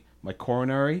coronary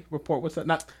report, what's that?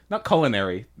 Not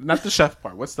culinary, not the chef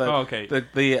part. What's that? Oh, okay.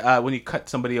 The when you cut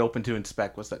somebody open to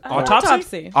inspect, what's that?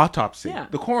 Autopsy? Autopsy. Yeah.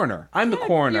 The coroner. I'm the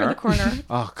coroner. You're the coroner.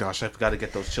 Oh gosh, I've got to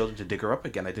get those children to dig her up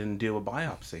again. I didn't do a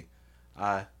biopsy.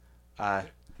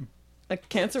 A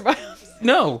cancer biopsy?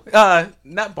 No,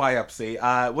 not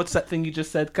biopsy. What's that thing you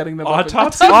just said? Cutting them up?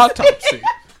 Autopsy? Autopsy.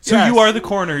 So Yes. you are the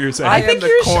coroner, you're saying? I am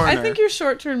the coroner. I think your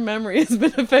short-term memory has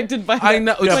been affected by that. I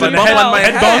know. Yeah, It's but a bump on my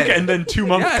head head. bunk and then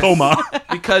 2-month Yes. coma.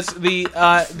 Because the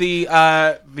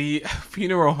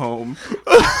funeral home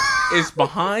is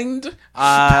behind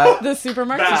The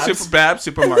supermarket. Babs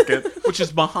Supermarket, which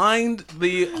is behind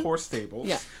the horse stables,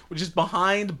 Yeah. which is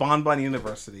behind Bonbon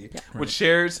University, which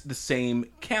shares the same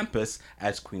campus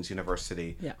as Queen's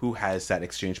University, Yeah. who has that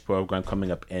exchange program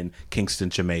coming up in Kingston,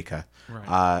 Jamaica.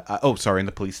 Right. And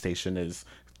the police station is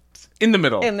in the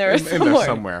middle. In there in there somewhere.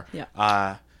 somewhere.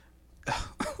 Yeah.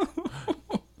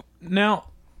 Now,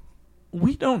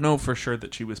 we don't know for sure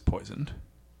that she was poisoned.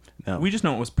 No. We just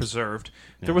know it was preserved.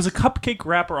 There was a cupcake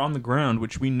wrapper on the ground,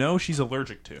 which we know she's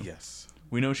allergic to. Yes.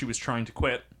 We know she was trying to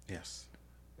quit. Yes.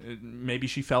 Maybe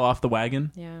she fell off the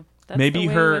wagon. Yeah. That's Maybe the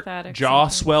way her with addicts jaw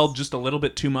sometimes. swelled just a little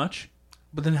bit too much.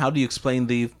 But then how do you explain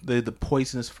the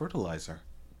poisonous fertilizer?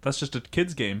 That's just a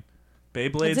kid's game.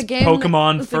 Beyblades, It's a game.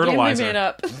 Pokemon, it's a game fertilizer. they made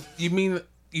up.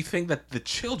 You think that the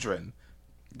children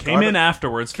Came in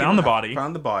afterwards, found the body.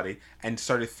 found the body, and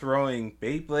started throwing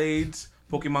Beyblades,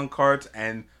 Pokemon cards,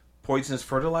 and poisonous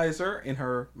fertilizer in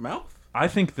her mouth? I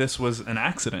think this was an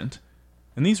accident.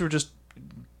 And these were just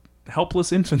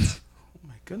helpless infants. Oh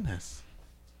my goodness.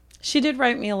 She did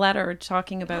write me a letter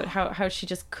talking about how she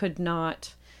just could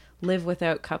not live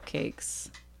without cupcakes.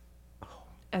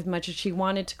 As much as she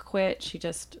wanted to quit, she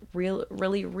just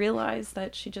really realized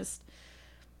that she just...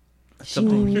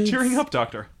 Something You're needs- cheering up,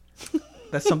 Doctor.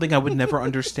 That's something I would never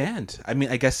understand. I mean,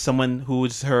 I guess someone who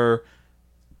is her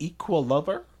equal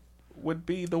lover would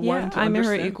be the one to I'm her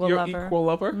understand. equal Your lover. equal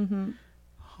lover? Mm-hmm.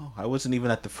 Oh, I wasn't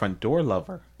even at the front door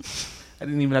lover. I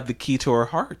didn't even have the key to her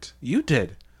heart. You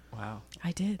did. Wow.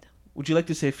 I did. Would you like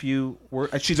to say a few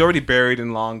words? She's already buried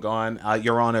and long gone.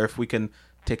 Your Honor, if we can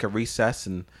take a recess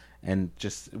and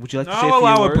just, would you like to say a few I'll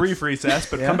allow words? a brief recess,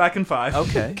 but come back in 5.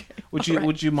 Okay. Would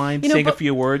you mind You know, saying a but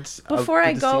few words Before of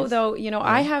I the go, deceased? though,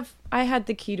 I had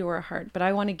the key to her heart, but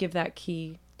I want to give that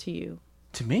key to you.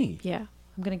 To me? Yeah,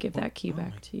 I'm gonna give that key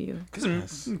back to you.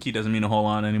 Because key doesn't mean a whole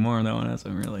lot anymore, though, and that's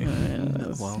really...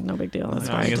 Well, No big deal. That's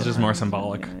I why think it's did just it. more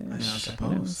symbolic. I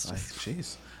suppose.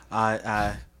 Jeez.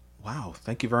 Wow.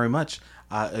 Thank you very much.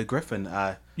 Griffin,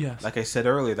 Yes. like I said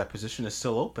earlier, that position is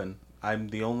still open. I'm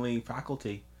the only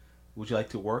faculty. Would you like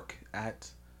to work at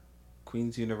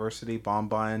Queen's University,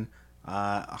 Bonbon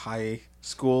High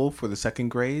School for the second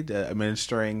grade,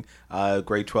 administering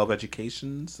grade 12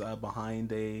 educations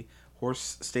behind a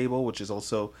horse stable, which is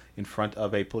also in front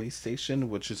of a police station,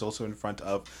 which is also in front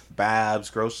of Bab's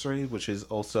Grocery, which is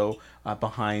also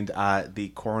behind the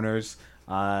coroner's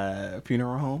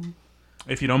funeral home?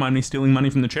 If you don't mind me stealing money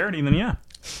from the charity, then yeah.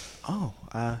 Oh,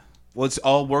 well, it's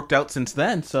all worked out since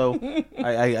then, so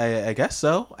I guess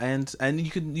so. And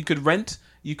you could rent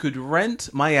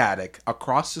my attic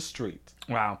across the street.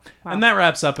 Wow. And that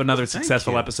wraps up another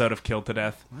successful you. episode of Killed to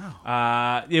Death.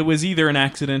 Wow. It was either an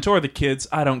accident or the kids.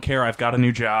 I don't care. I've got a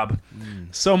new job.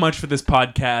 So much for this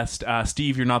podcast.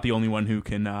 Steve, you're not the only one who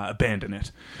can abandon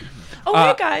it. Oh,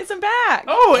 hey guys, I'm back.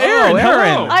 Oh, Erin.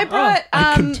 Erin. Hello. I brought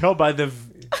I can tell by the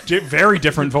very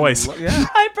different voice. Yeah.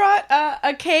 I brought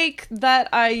a cake that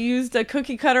I used a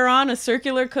cookie cutter on, a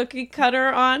circular cookie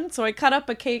cutter on. So I cut up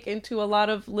a cake into a lot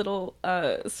of little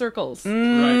circles.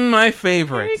 My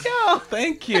favorite. There you go.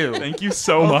 Thank you. Thank you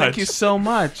so much. Thank you so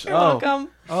much. You're welcome.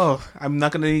 Oh, I'm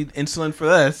not going to need insulin for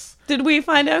this. Did we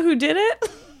find out who did it?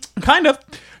 Kind of.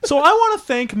 So I want to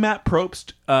thank Matt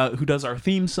Probst, who does our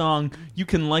theme song. You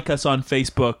can like us on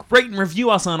Facebook, rate and review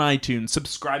us on iTunes,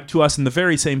 subscribe to us in the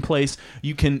very same place.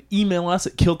 You can email us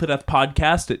at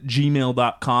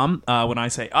killtodeathpodcast@gmail.com. When I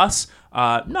say us,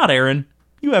 not Erin.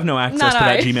 You have no access Not to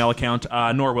that I. Gmail account,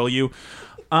 nor will you.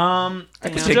 I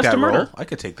could It's take just that a murder. role. I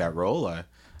could take that role.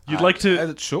 You'd like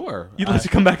to? Sure. You'd like to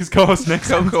come back as co-host next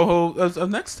time? go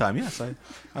next time. Yes, I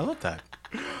love that.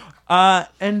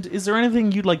 And is there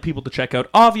anything you'd like people to check out?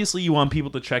 Obviously, you want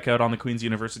people to check out on the Queen's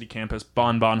University campus,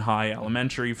 Bonbon High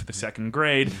Elementary for the second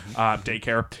grade,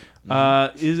 daycare.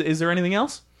 Is there anything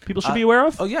else people should be aware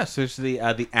of? Oh yes, there's the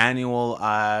annual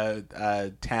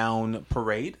town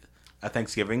parade, a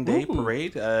Thanksgiving Day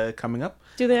parade coming up.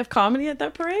 Do they have comedy at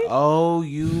that parade? Oh,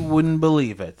 you wouldn't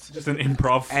believe it. Just an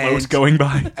improv float And- going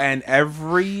by. And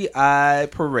every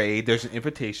parade, there's an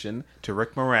invitation to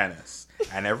Rick Moranis.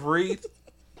 And every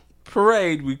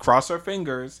parade, we cross our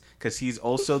fingers because he's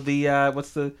also the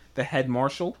what's the head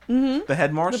marshal? Mm-hmm. The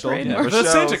head marshal. parade never The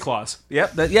shows. Santa Claus.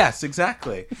 Yep. Yes,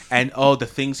 exactly. And the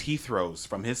things he throws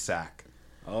from his sack.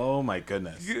 Oh my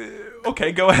goodness.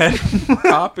 Okay, go ahead.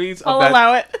 Copies of I'll that.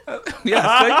 allow it.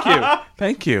 Yes,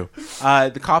 thank you.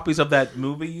 The copies of that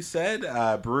movie you said,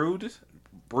 Brewed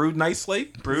Nicely.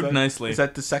 Brewed Nicely. Is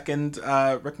that the second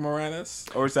Rick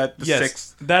Moranis, or is that the Yes,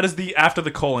 sixth? that is the after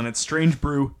the colon. It's strange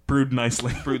brew brewed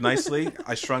nicely. Brewed Nicely.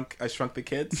 I shrunk the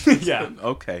kids. Yeah.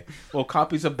 Okay. Well,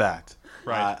 copies of that.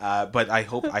 Right. But I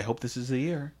hope this is the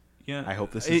year. Yeah. I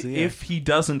hope this is the year. If he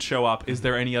doesn't show up, is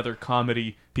there any other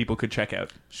comedy people could check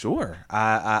out? Sure.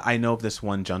 I know of this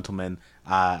one gentleman,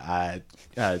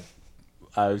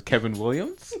 Kevin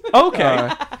Williams. Okay.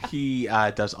 He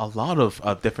does a lot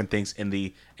of different things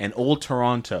in Old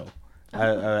Toronto.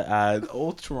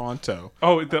 Old Toronto.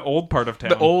 Oh, the old part of town.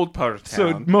 The old part of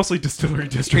So town. mostly distillery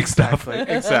district stuff.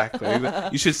 Exactly.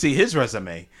 You should see his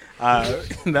resume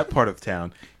in that part of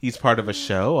town. He's part of a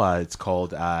show. It's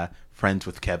called Friends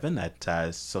with Kevin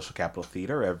at Social Capital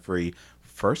Theater every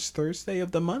first Thursday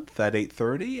of the month at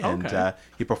 8:30, and Okay.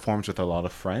 he performs with a lot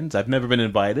of friends. I've never been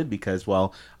invited because,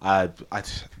 well,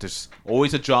 there's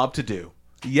always a job to do.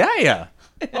 Yeah.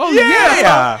 Oh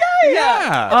yeah.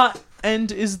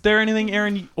 And is there anything,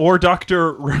 Erin, or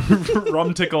Dr.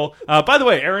 Rumtickle? By the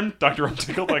way, Erin, Dr.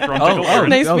 Rumtickle, Dr. Rumtickle, Erin.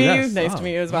 Nice to meet yes. you. Nice Oh. to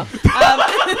meet you as well.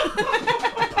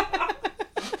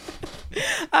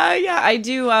 Yeah, I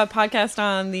do a podcast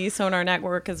on the Sonar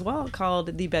Network as well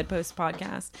called the Bedpost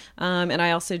Podcast. And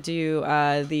I also do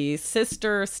the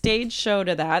sister stage show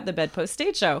to that, the Bedpost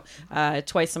Stage Show,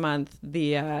 twice a month.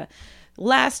 The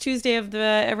last Tuesday of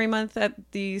every month at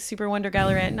the Super Wonder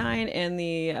Gallery at 9, and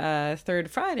the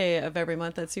third Friday of every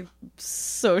month at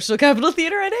Social Capital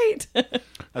Theater at 8.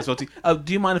 That's what.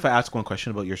 Do you mind if I ask one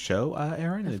question about your show,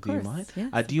 Erin? Of Do you course, mind?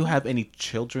 yes. Do you have any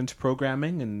children's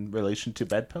programming in relation to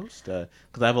Bedpost?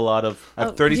 Because I have a lot of. I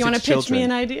have Do 36 you want to children. pitch me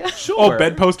an idea? Sure. Oh,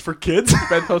 bedpost for kids?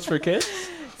 Bedpost for kids.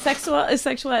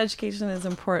 Sexual education is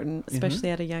important,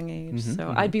 especially at a young age.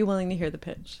 So I'd be willing to hear the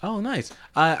pitch. Oh, nice.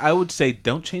 I would say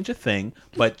don't change a thing,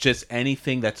 but just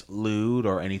anything that's lewd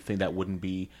or anything that wouldn't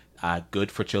be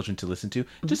good for children to listen to.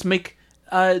 Just make,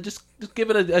 just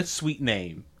give it a sweet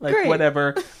name, like Great.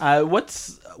 whatever.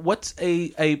 What's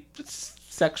a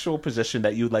sexual position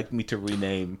that you'd like me to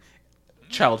rename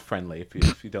child friendly,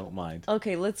 if you don't mind?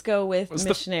 Okay, let's go with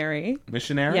missionary.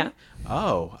 Missionary? Yeah.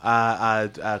 Oh,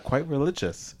 quite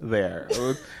religious there.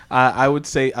 I would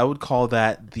call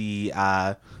that the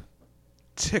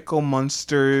Tickle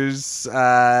Monsters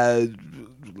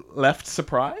left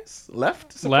surprise.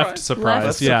 Left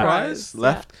surprise, yeah.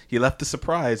 Surprise. He left the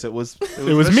surprise. It was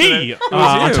It was me, It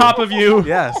was on you. top of you,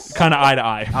 Yes. kind of eye to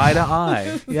eye. Eye to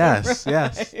eye. Yes.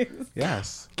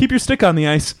 Yes. Keep your stick on the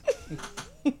ice.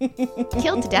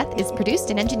 Killed to Death is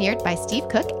produced and engineered by Steve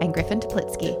Cook and Griffin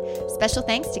Toplitsky. Special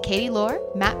thanks to Katie Lohr,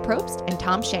 Matt Probst, and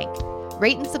Tom Shank.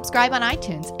 Rate and subscribe on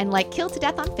iTunes and like Killed to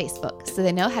Death on Facebook so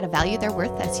they know how to value their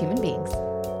worth as human beings.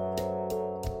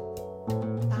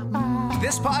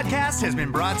 This podcast has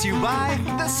been brought to you by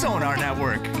the Sonar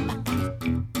Network.